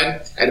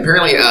riverside, and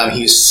apparently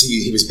he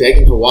was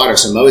begging for water.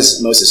 So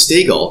Moses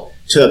Stiegel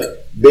took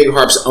Big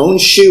Harp's own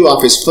shoe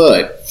off his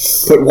foot,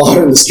 put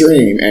water in the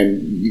stream,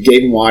 and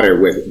gave him water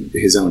with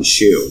his own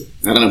shoe.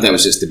 I don't know if that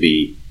was just to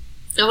be.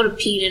 I would have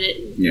peed in it.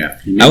 Yeah,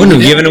 I wouldn't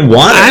have given him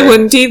water. I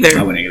wouldn't either.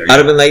 I wouldn't either. I'd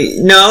have been like,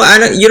 no,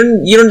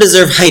 you don't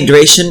deserve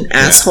hydration,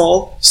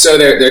 asshole. So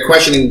they're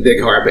questioning Big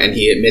Harp, and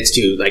he admits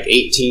to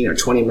 18 or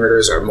 20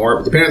 murders or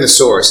more, depending on the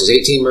source. Is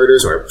 18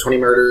 murders or 20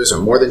 murders or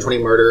more than 20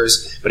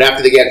 murders? But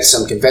after they get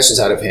some confessions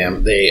out of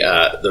him,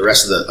 the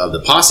rest of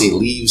the posse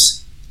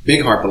leaves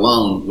Big Harp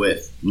alone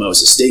with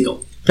Moses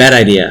Stiegel. Bad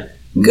idea.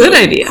 Good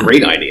idea.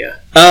 Great idea.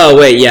 Oh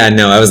wait, yeah,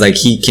 no, I was like,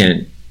 he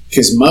can't.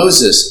 Because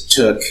Moses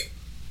took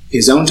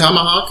his own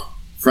tomahawk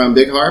from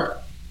Big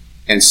Harp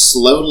and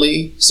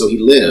slowly, so he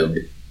lived,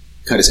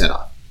 cut his head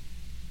off.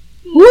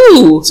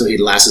 Woo! So he'd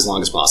last as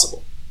long as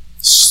possible.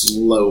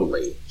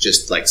 Slowly,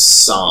 just like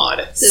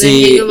sawed. So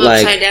See, they hang him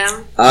like, upside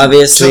down.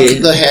 Obviously,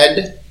 Took the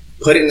head,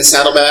 put it in the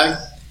saddlebag,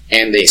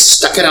 and they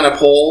stuck it on a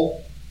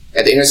pole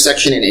at the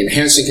intersection in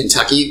Henderson,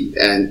 Kentucky,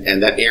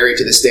 and that area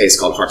to this day is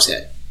called Harp's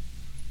Head.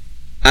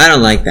 I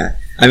don't like that.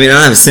 I mean, I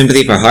don't have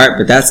sympathy for Harp,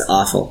 but that's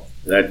awful.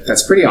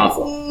 That's pretty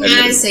awful.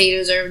 I'd say he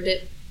deserved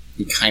it.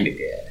 He kind of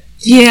did.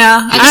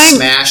 Yeah, He I'm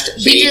smashed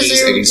he babies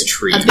deserved against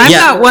trees. I'm Yeah.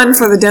 not one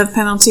for the death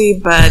penalty,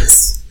 but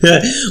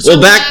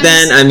Well, back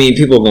then, I mean,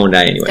 people were going to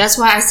die anyway. That's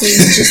why I say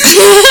he's just.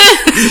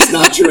 It's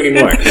not true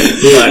anymore.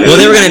 Well,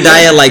 they were going to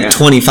die at like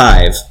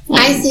 25.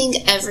 I think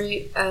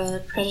every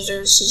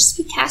predator should just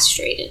be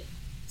castrated.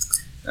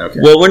 Okay.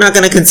 Well, we're not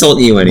going to consult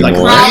you Like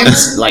anymore.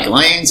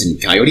 lions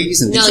and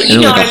coyotes and No, things like you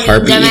And know like a what I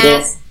harpy mean, eagle?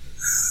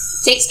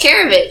 dumbass. Takes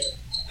care of it.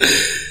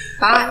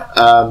 Bye.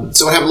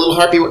 So what happened to Little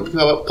Harpy,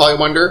 you probably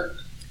wonder?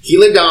 He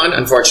lived on,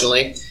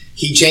 unfortunately.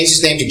 He changed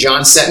his name to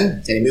John Seton,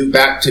 and he moved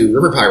back to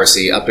river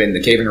piracy up in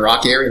the Cave and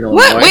Rock area in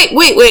Illinois.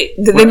 What? Wait.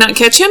 Did they not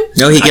catch him?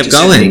 No, he I kept just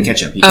said they going. didn't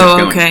catch him. He kept Oh,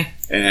 going okay.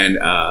 and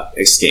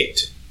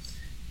escaped.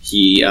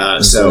 He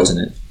so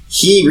Unfortunate.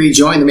 he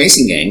rejoined the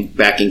Mason gang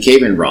back in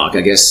Cave and Rock.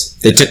 I guess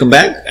They took him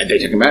back? they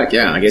took him back.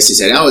 Yeah, I guess he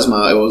said, it was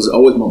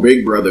always my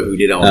big brother who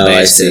did all Oh, the I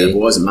bad stuff. see. It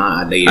wasn't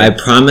my idea." I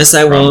promise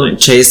I won't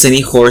chase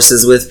any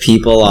horses with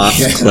people off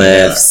Yeah.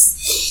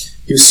 cliffs.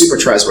 He was super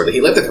trustworthy. He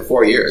lived there for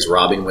 4 years,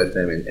 robbing with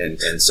them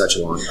and such a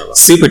long.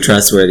 Super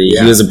trustworthy.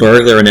 Yeah. He was a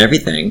burglar and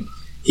everything.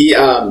 He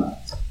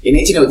in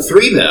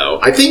 1803 though,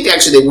 I think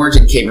actually they weren't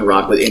in Cave and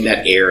Rock, but in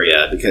that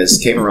area because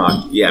Cave and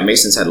Rock,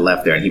 Masons had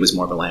left there, and he was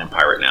more of a land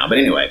pirate now. But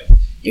anyway,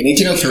 in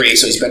 1803,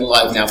 so he's been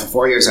alive now for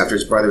 4 years after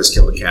his brother was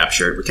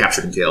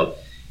captured and killed.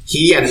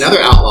 He and another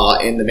outlaw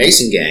in the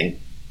Mason gang.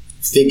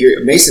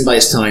 Mason by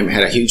this time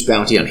had a huge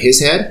bounty on his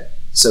head,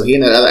 so he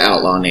and that other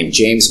outlaw named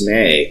James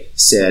May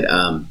said,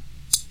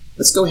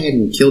 "Let's go ahead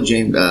and kill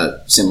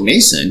Sam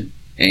Mason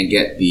and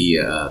get the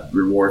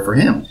reward for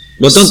him."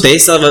 Well, don't they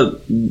still have a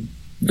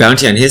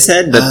bounty on his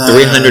head? The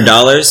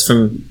 $300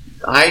 from...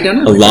 I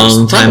don't know. A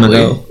long time Probably.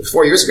 ago.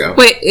 4 years ago.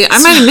 Wait, I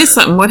might have missed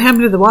something. What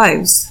happened to the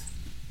wives?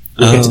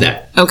 We'll get to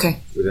that Okay.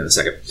 within a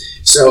second.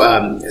 So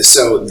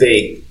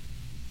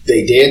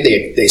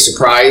they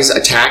surprise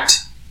attacked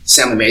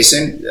Sam the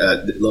Mason,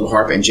 Little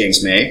Harp, and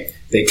James May.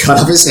 They cut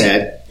off his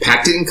head,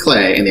 packed it in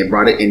clay, and they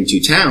brought it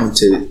into town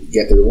to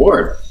get the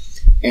reward.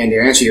 And to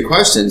answer your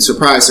question,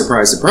 surprise,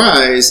 surprise,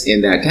 surprise!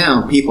 In that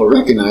town, people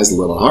recognize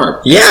Little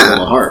Harp. Yeah.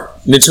 Little Harp.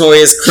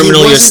 Notorious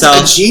criminal He wasn't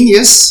yourself. a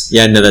genius.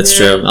 Yeah, no, that's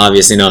true.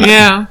 Obviously not.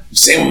 Yeah.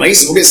 Sam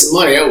Mason, we'll get some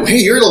money. Oh, hey,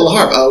 you're Little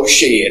Harp. Oh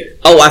shit.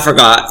 Oh, I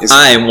forgot.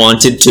 I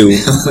wanted to.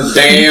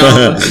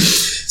 Damn.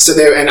 So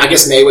and I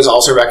guess May was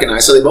also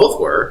recognized, so they both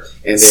were,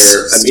 and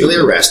they're immediately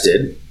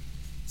arrested.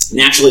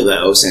 Naturally,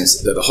 though,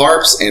 since they're the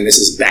Harps and this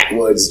is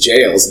backwoods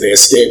jails, they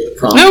escaped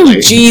promptly. Oh,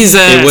 Jesus.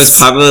 It was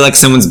probably like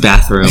someone's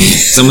bathroom,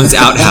 someone's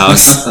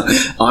outhouse.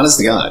 Honest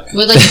to God.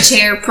 With like a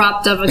chair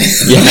propped up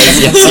against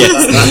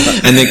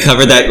Yes. And they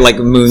covered that like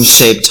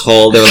moon-shaped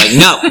hole. They were like,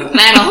 no.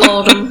 that'll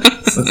hold them.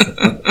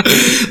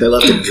 They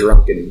left a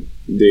drunken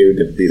dude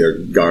to be their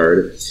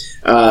guard.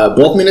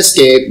 Both men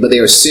escaped, but they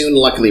were soon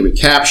luckily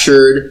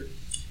recaptured.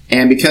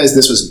 And because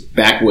this was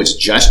backwoods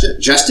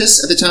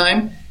justice at the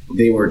time,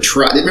 they were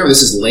tried. Remember,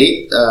 this is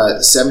late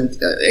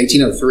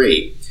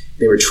 1803.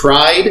 They were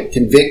tried,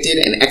 convicted,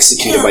 and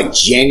executed by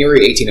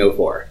January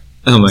 1804.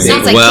 Oh my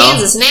Sounds god. like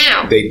Kansas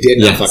now. They did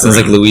not Yeah, fuck sounds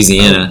around. like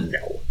Louisiana. Oh,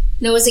 no.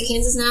 No, is it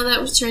Kansas now that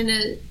was trying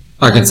to...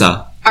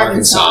 Arkansas.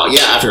 Arkansas.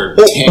 Yeah, after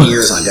 10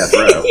 years on death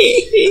row.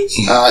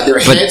 Their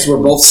heads were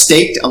both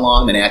staked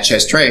along the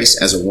Natchez Trace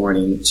as a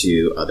warning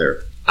to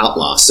other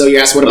outlaws. So you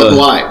asked, what about the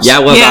wives? Yeah,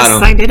 what Yes,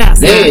 about I him? did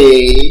ask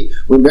that.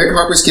 When Mary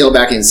Harper was killed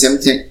back in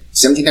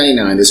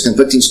 1799, there's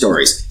conflicting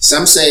stories.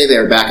 Some say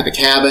they're back at the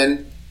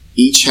cabin.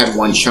 Each had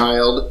one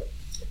child.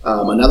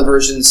 Another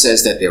version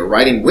says that they were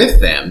riding with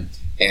them,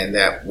 and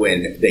that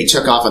when they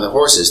took off on the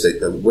horses,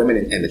 the women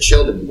and the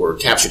children were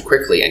captured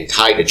quickly and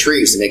tied to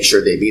trees to make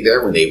sure they'd be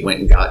there when they went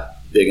and got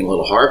Big and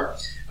Little Harp.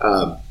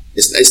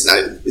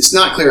 It's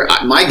not clear.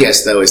 My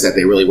guess, though, is that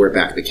they really were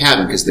back at the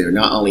cabin because they're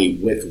not only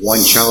with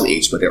one child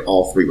each, but they're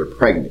all three were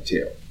pregnant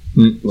too.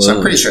 So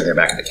I'm pretty sure they're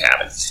back at the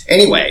cabin.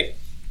 Anyway,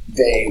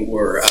 they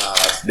were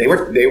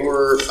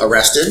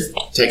arrested,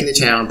 taken to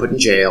town, put in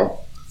jail.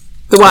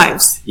 The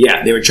wives.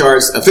 Yeah, they were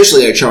charged.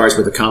 Officially, they were charged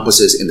with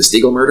accomplices in the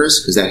Stiegel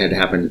murders because that had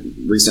happened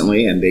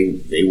recently, and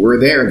they were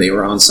there. They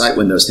were on site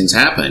when those things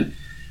happened,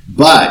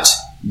 but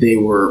they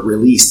were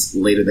released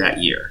later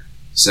that year.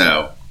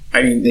 So,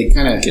 I mean, they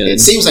kind of.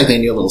 It seems like they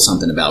knew a little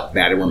something about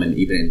battered women,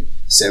 even in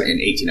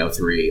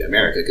 1803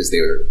 America, because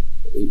they were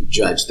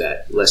judged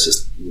that let's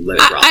just let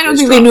it drop. I don't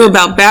think they knew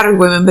about battered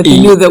women, but they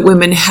knew that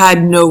women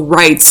had no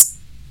rights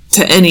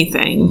to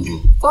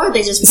anything. Or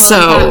they just So-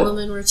 thought that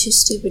women were too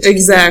stupid to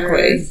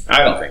Exactly.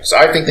 I don't think so.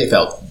 I think they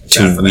felt Too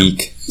bad for them.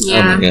 weak. Yeah.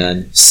 Oh my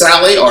god.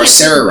 Sally or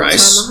Sarah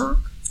Rice. Tomahawk.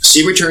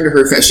 She returned to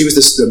her. She was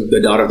the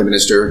daughter of the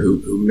minister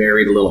who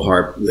married Little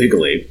Harp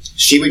legally.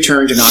 She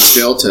returned to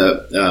Knoxville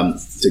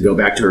to go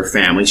back to her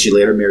family. She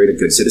later married a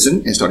good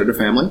citizen and started a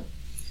family.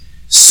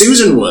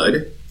 Susan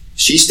Wood.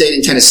 She stayed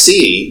in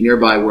Tennessee,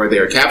 nearby where they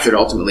were captured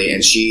ultimately,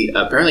 and she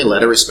apparently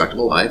led a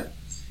respectable life.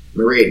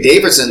 Maria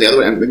Davidson, the other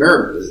one,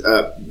 remember,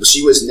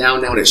 she was now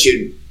known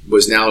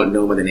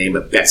by the name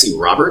of Betsy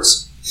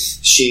Roberts.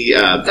 She I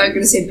thought you were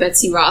going to say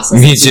Betsy Ross.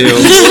 Me too.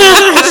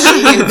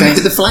 she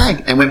invented the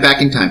flag and went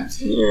back in time.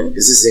 Because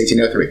this is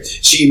 1803.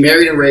 She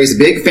married and raised a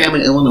big family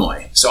in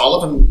Illinois. So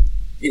all of them,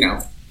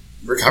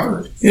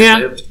 recovered. Yeah.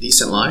 And lived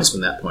decent lives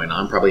from that point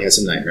on. Probably had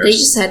some nightmares. They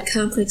just had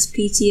complex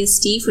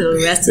PTSD for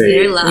the rest of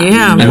their lives.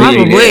 Yeah, I mean,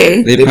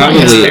 probably. They They probably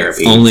had probably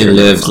therapy. only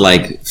lived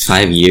like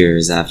 5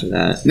 years after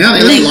that. No,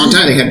 they lived a long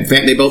time. They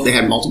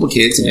had multiple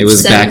kids. And It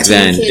was back 17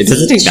 then. It kids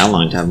doesn't take each. that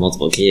long to have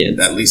multiple kids.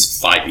 at least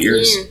 5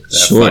 years. Yeah. To have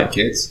Sure. 5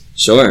 kids.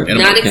 Sure. And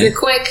Not if Okay. you're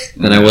quick.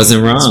 Then I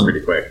wasn't It's wrong.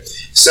 pretty quick.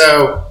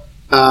 So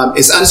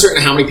it's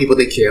uncertain how many people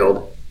they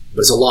killed. but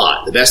it's a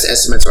lot. The best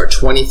estimates are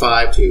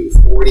 25 to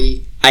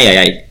 40.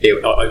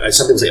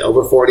 Some people say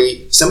over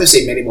 40. Some people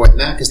say many more than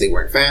that because they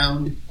weren't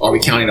found. Are we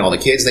counting all the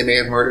kids they may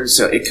have murdered?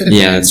 So it could have been.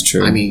 Yeah, that's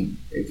true. I mean,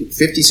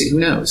 50, who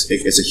knows?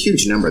 It's a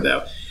huge number,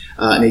 though.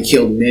 And they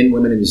killed men,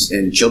 women,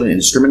 and children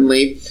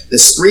indiscriminately. The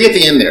spree at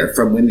the end there,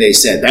 from when they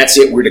said, that's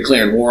it, we're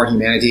declaring war on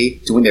humanity,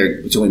 to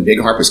when Big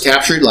Harp was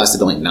captured,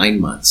 lasted only 9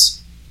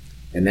 months.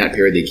 In that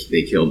period,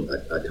 they killed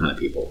a ton of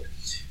people.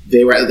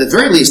 They were, at the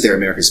very least, they're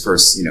America's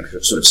first,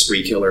 sort of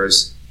spree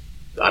killers.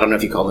 I don't know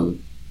if you call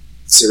them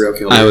serial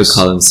killers. I would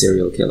call them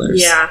serial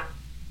killers. Yeah.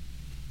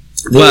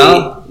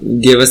 Well,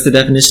 give us the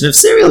definition of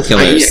serial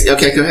killers.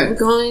 Okay, go I'm ahead.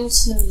 going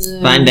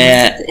to Find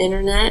it. the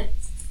internet.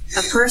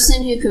 A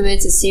person who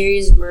commits a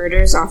series of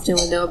murders, often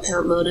with no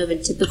apparent motive,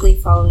 and typically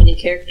following a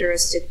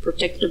characteristic,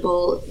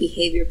 predictable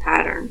behavior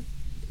pattern.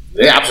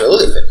 They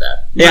absolutely fit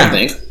that. Yeah. I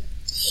think.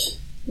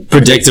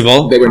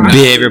 Predictable They were not-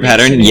 behavior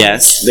pattern,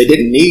 yes. They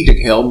didn't need to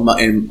kill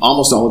in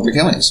almost all of their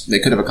killings. They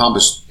could have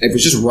accomplished, if it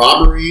was just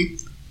robbery,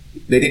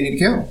 they didn't need to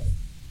kill.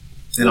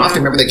 And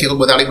often, remember, they killed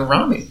without even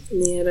robbing.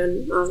 And they had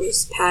an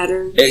obvious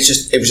pattern. It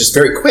was just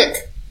very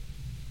quick.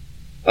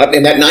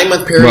 In that 9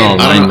 month period, Well,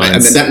 9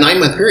 months. I mean, that 9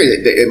 month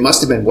period, it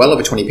must have been well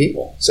over 20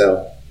 people.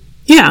 So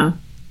Yeah.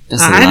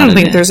 That's a I lot don't of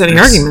think men. there's any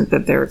argument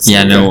that they're.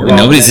 Yeah, no,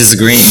 nobody's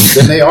disagreeing.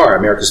 then they are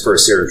America's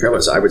first serial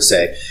killers. I would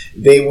say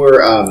they were.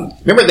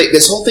 Remember,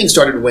 this whole thing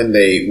started when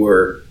they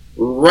were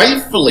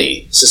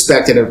rightfully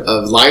suspected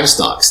of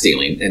livestock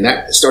stealing, and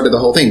that started the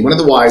whole thing. One of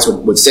the wives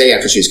would say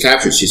after she was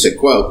captured, she said,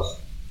 "quote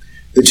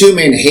The two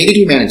men hated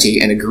humanity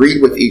and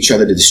agreed with each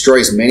other to destroy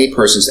as many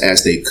persons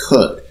as they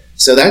could."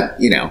 So that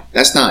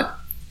that's not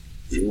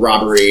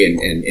robbery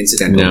and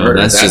incidental No, murder.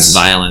 that's just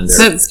violence.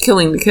 That's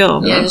killing to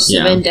kill. Yeah, just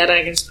Yeah. a vendetta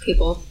against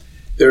people.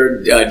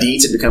 Their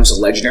deeds had become so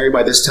legendary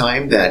by this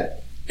time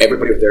that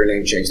everybody with their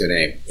name changed their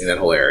name in that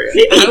whole area.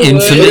 Including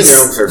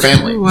Infamous. their own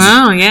family.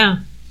 Wow, yeah.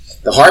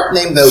 The Harp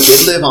name, though,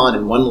 did live on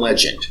in one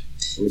legend.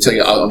 Let me tell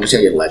you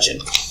a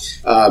legend.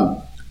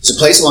 It's a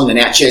place along the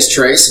Natchez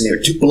Trace near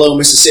Tupelo,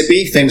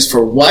 Mississippi, famous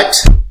for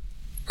what?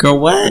 Go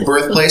what?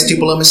 Birthplace,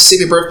 Tupelo,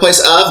 Mississippi,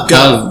 birthplace of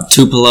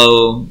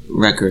Tupelo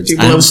Records. I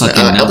Tupelo, don't fucking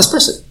know. Elvis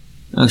Presley.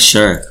 Oh,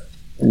 sure.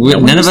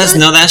 None of us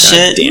know that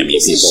shit. Damn you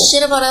This is people.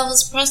 shit about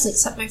Elvis Presley,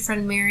 except my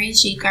friend Mary.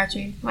 She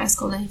graduated from high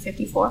school in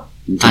 1954.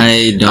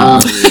 I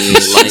don't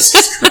really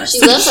like.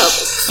 She loves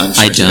Elvis. I'm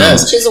sure I she don't.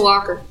 does. She's a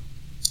walker.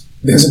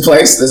 There's a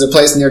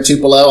place near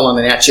Tupelo along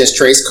the Natchez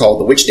Trace called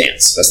the Witch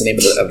Dance. That's the name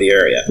of the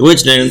area.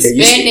 Which dance? It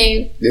used to- Band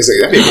name.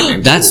 That'd be a good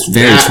name. That's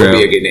very That true. would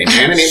be a good name.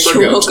 And a name for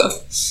a You're goat. welcome.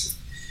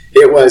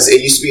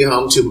 It used to be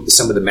home to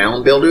some of the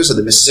mound builders of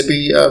the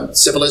Mississippi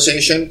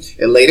civilization.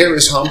 And later it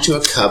was home to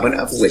a coven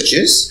of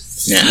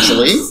witches,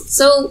 naturally.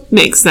 So,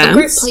 Makes a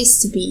great sense.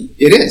 place to be.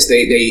 It is.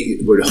 They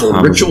would hold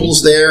Probably.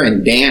 rituals there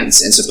and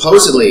dance. And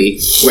supposedly,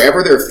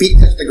 wherever their feet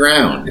touched the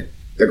ground,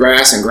 the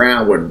grass and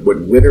ground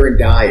would wither and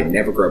die and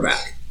never grow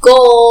back.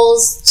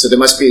 Goals. So there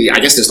must be, I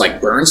guess there's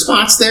like burn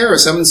spots there or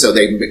something. So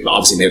they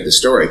obviously made up the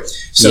story.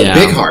 So Yeah.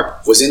 Big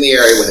Harp was in the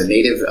area with a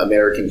Native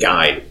American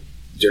guide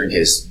during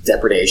his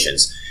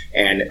depredations.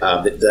 And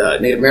the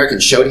Native American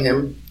showed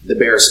him the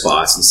bare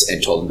spots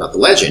and told him about the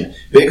legend.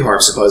 Big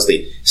Harp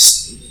supposedly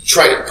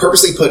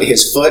purposely put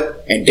his foot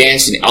and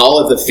danced in all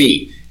of the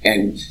feet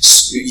and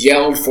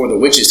yelled for the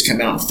witches to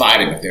come out and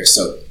fight him if they're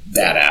so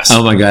badass.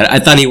 Oh my god! I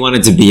thought he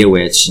wanted to be a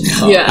witch.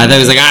 Yeah. I thought he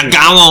was like,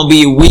 I want to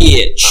be a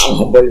witch.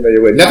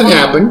 Nothing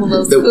happened.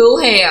 Those The- cool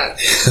hands.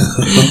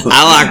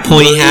 I like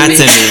pointy hats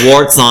and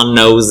warts on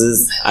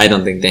noses. I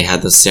don't think they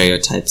had those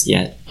stereotypes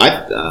yet. I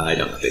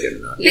don't know if they did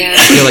or not. Yeah,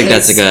 I feel like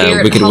that's like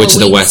a Wicked Witch of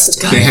the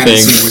West They kind of haven't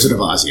thing. seen Wizard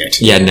of Oz yet.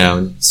 Yeah,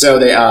 no. So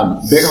they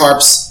Big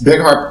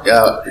Harp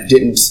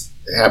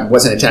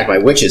wasn't attacked by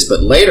witches,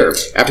 but later,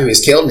 after he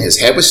was killed and his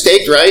head was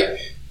staked, right?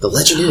 The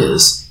legend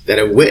is that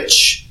a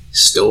witch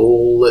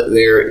stole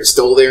there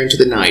into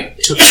the night,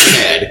 took his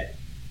head,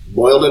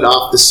 boiled it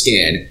off the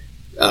skin,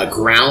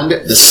 ground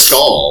the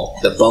skull,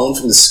 the bone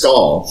from the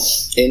skull,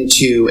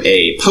 into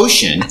a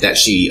potion that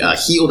she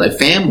healed a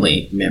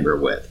family member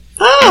with.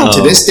 And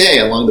to this day,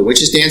 along the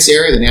Witches Dance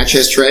area, the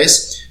Natchez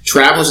Trace,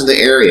 travelers in the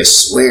area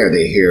swear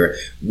they hear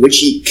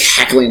witchy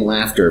cackling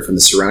laughter from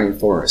the surrounding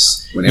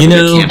forests whenever You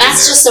they're know- camping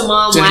That's there. just a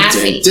mom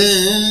laughing.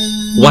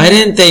 Why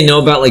didn't they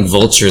know about like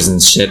vultures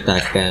and shit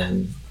back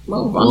then?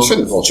 Well, I'm sure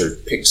the vulture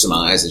picked some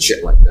eyes and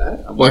shit like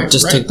that. Or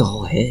just took the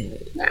whole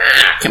head?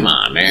 Come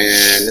on, man.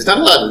 There's not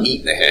a lot of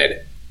meat in the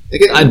head. They,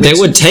 They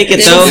would take it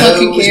They though. would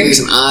fucking care. Maybe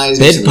some eyes.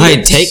 maybe They'd some probably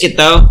lips, take it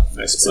though.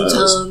 I Some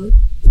suppose. tongue.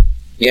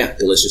 Yeah,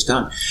 delicious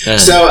tongue. Uh,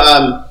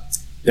 So,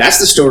 that's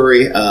the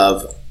story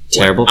of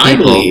Terrible what I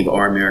people. believe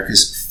are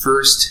America's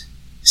first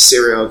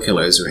serial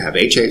killers who have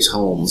H.H.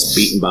 Holmes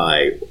beaten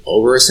by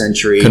over a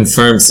century.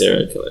 Confirmed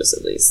serial killers,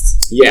 at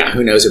least. Yeah,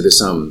 who knows if there's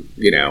some,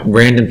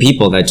 Random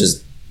people that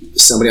just.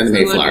 somebody on the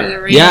Flew under Mayflower.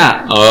 the radar.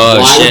 Yeah. Oh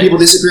Why would shit. people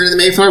disappear in the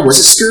Mayflower? Was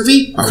it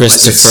scurvy? Or was it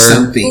Christopher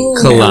something Ooh,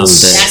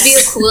 Columbus. That'd be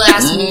a cool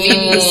ass movie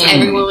because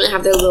everyone would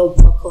have their little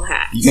buckle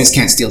hat. You guys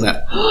can't steal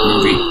that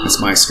movie. That's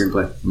my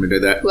screenplay. I'm gonna do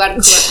that. Who had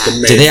a cool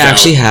hat? Do they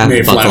actually have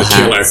buckle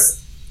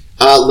hats?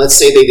 Let's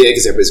say they did,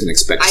 because everybody's going to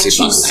expect to I see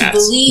buckled choose to hats.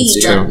 believe.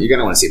 You're going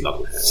to want to see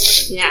buckled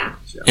hats. Yeah.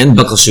 And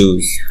buckle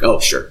shoes. Oh,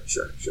 sure.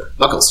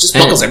 Buckles. Just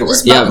buckles everywhere.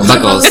 Just Yeah,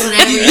 buckles. on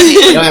everything.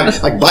 You don't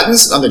have, like,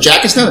 buttons on the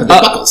jackets now? They're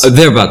buckles.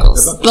 They're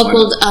buckles.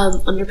 Buckled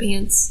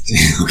underpants.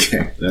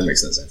 Okay, that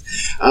makes no sense.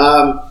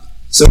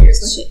 So,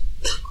 seriously?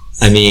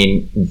 I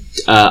mean,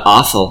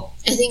 awful,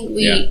 I think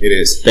we Yeah, it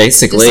is.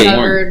 basically.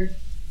 discovered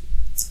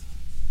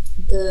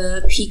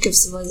the peak of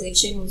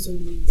civilization was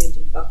when we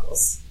invented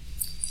buckles.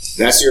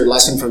 That's your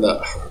lesson from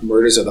the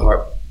murders of the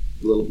harp,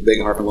 little big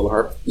harp and little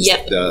harp.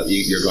 Yep.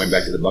 You're going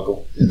back to the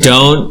buckle.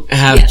 Don't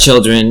have Yeah.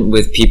 children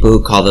with people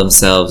who call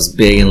themselves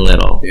big and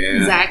little. Yeah,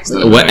 Exactly. it's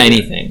not a bad What idea.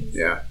 anything.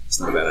 Yeah, it's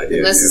not a bad idea.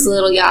 Unless it's Yeah.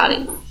 little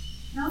yachty.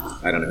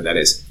 I don't know who that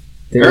is.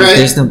 There, All right.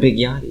 There's no big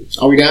yachty.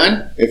 Are we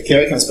done? If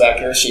Carrie comes back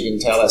here, she can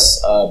tell us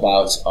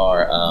about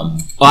our. Oh,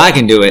 I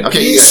can do it.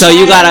 Okay, you got So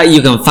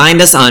you can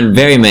find us on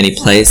very many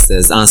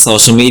places. On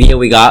social media,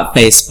 we got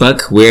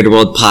Facebook, Weird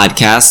World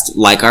Podcast.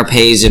 Like our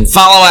page and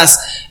follow us.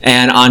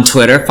 And on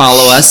Twitter,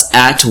 follow us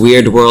at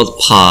Weird World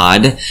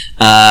Pod.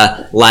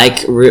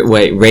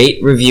 Rate,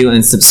 review,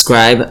 and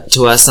subscribe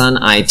to us on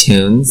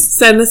iTunes.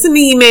 Send us an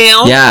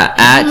email. Yeah,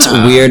 at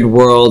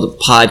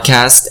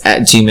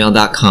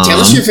weirdworldpodcast@gmail.com. Tell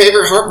us your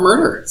favorite harp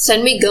murder.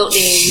 Send me goat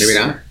names. Maybe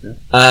not.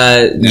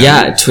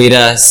 Yeah, tweet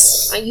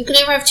us. You can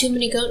never have too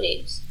many goat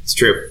names. It's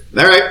true.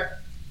 All right.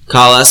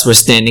 Call us. We're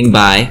standing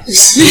by.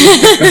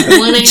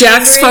 1-800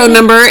 Jack's phone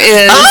number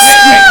is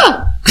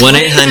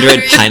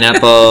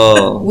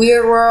 1-800-PINEAPPLE.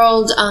 Weird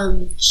World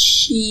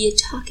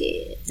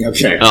Shiitake.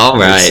 Okay. All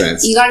Makes right.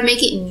 sense. You gotta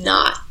make it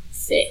not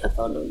fit a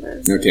phone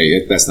number.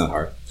 Okay, that's not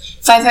hard.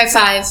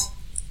 555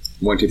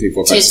 1, 2, 3,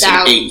 4, 5, 6,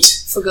 7,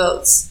 8. for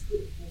goats.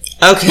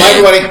 Okay. Bye,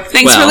 everybody.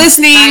 Thanks for Well,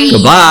 listening. Bye.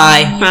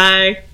 Goodbye. Bye.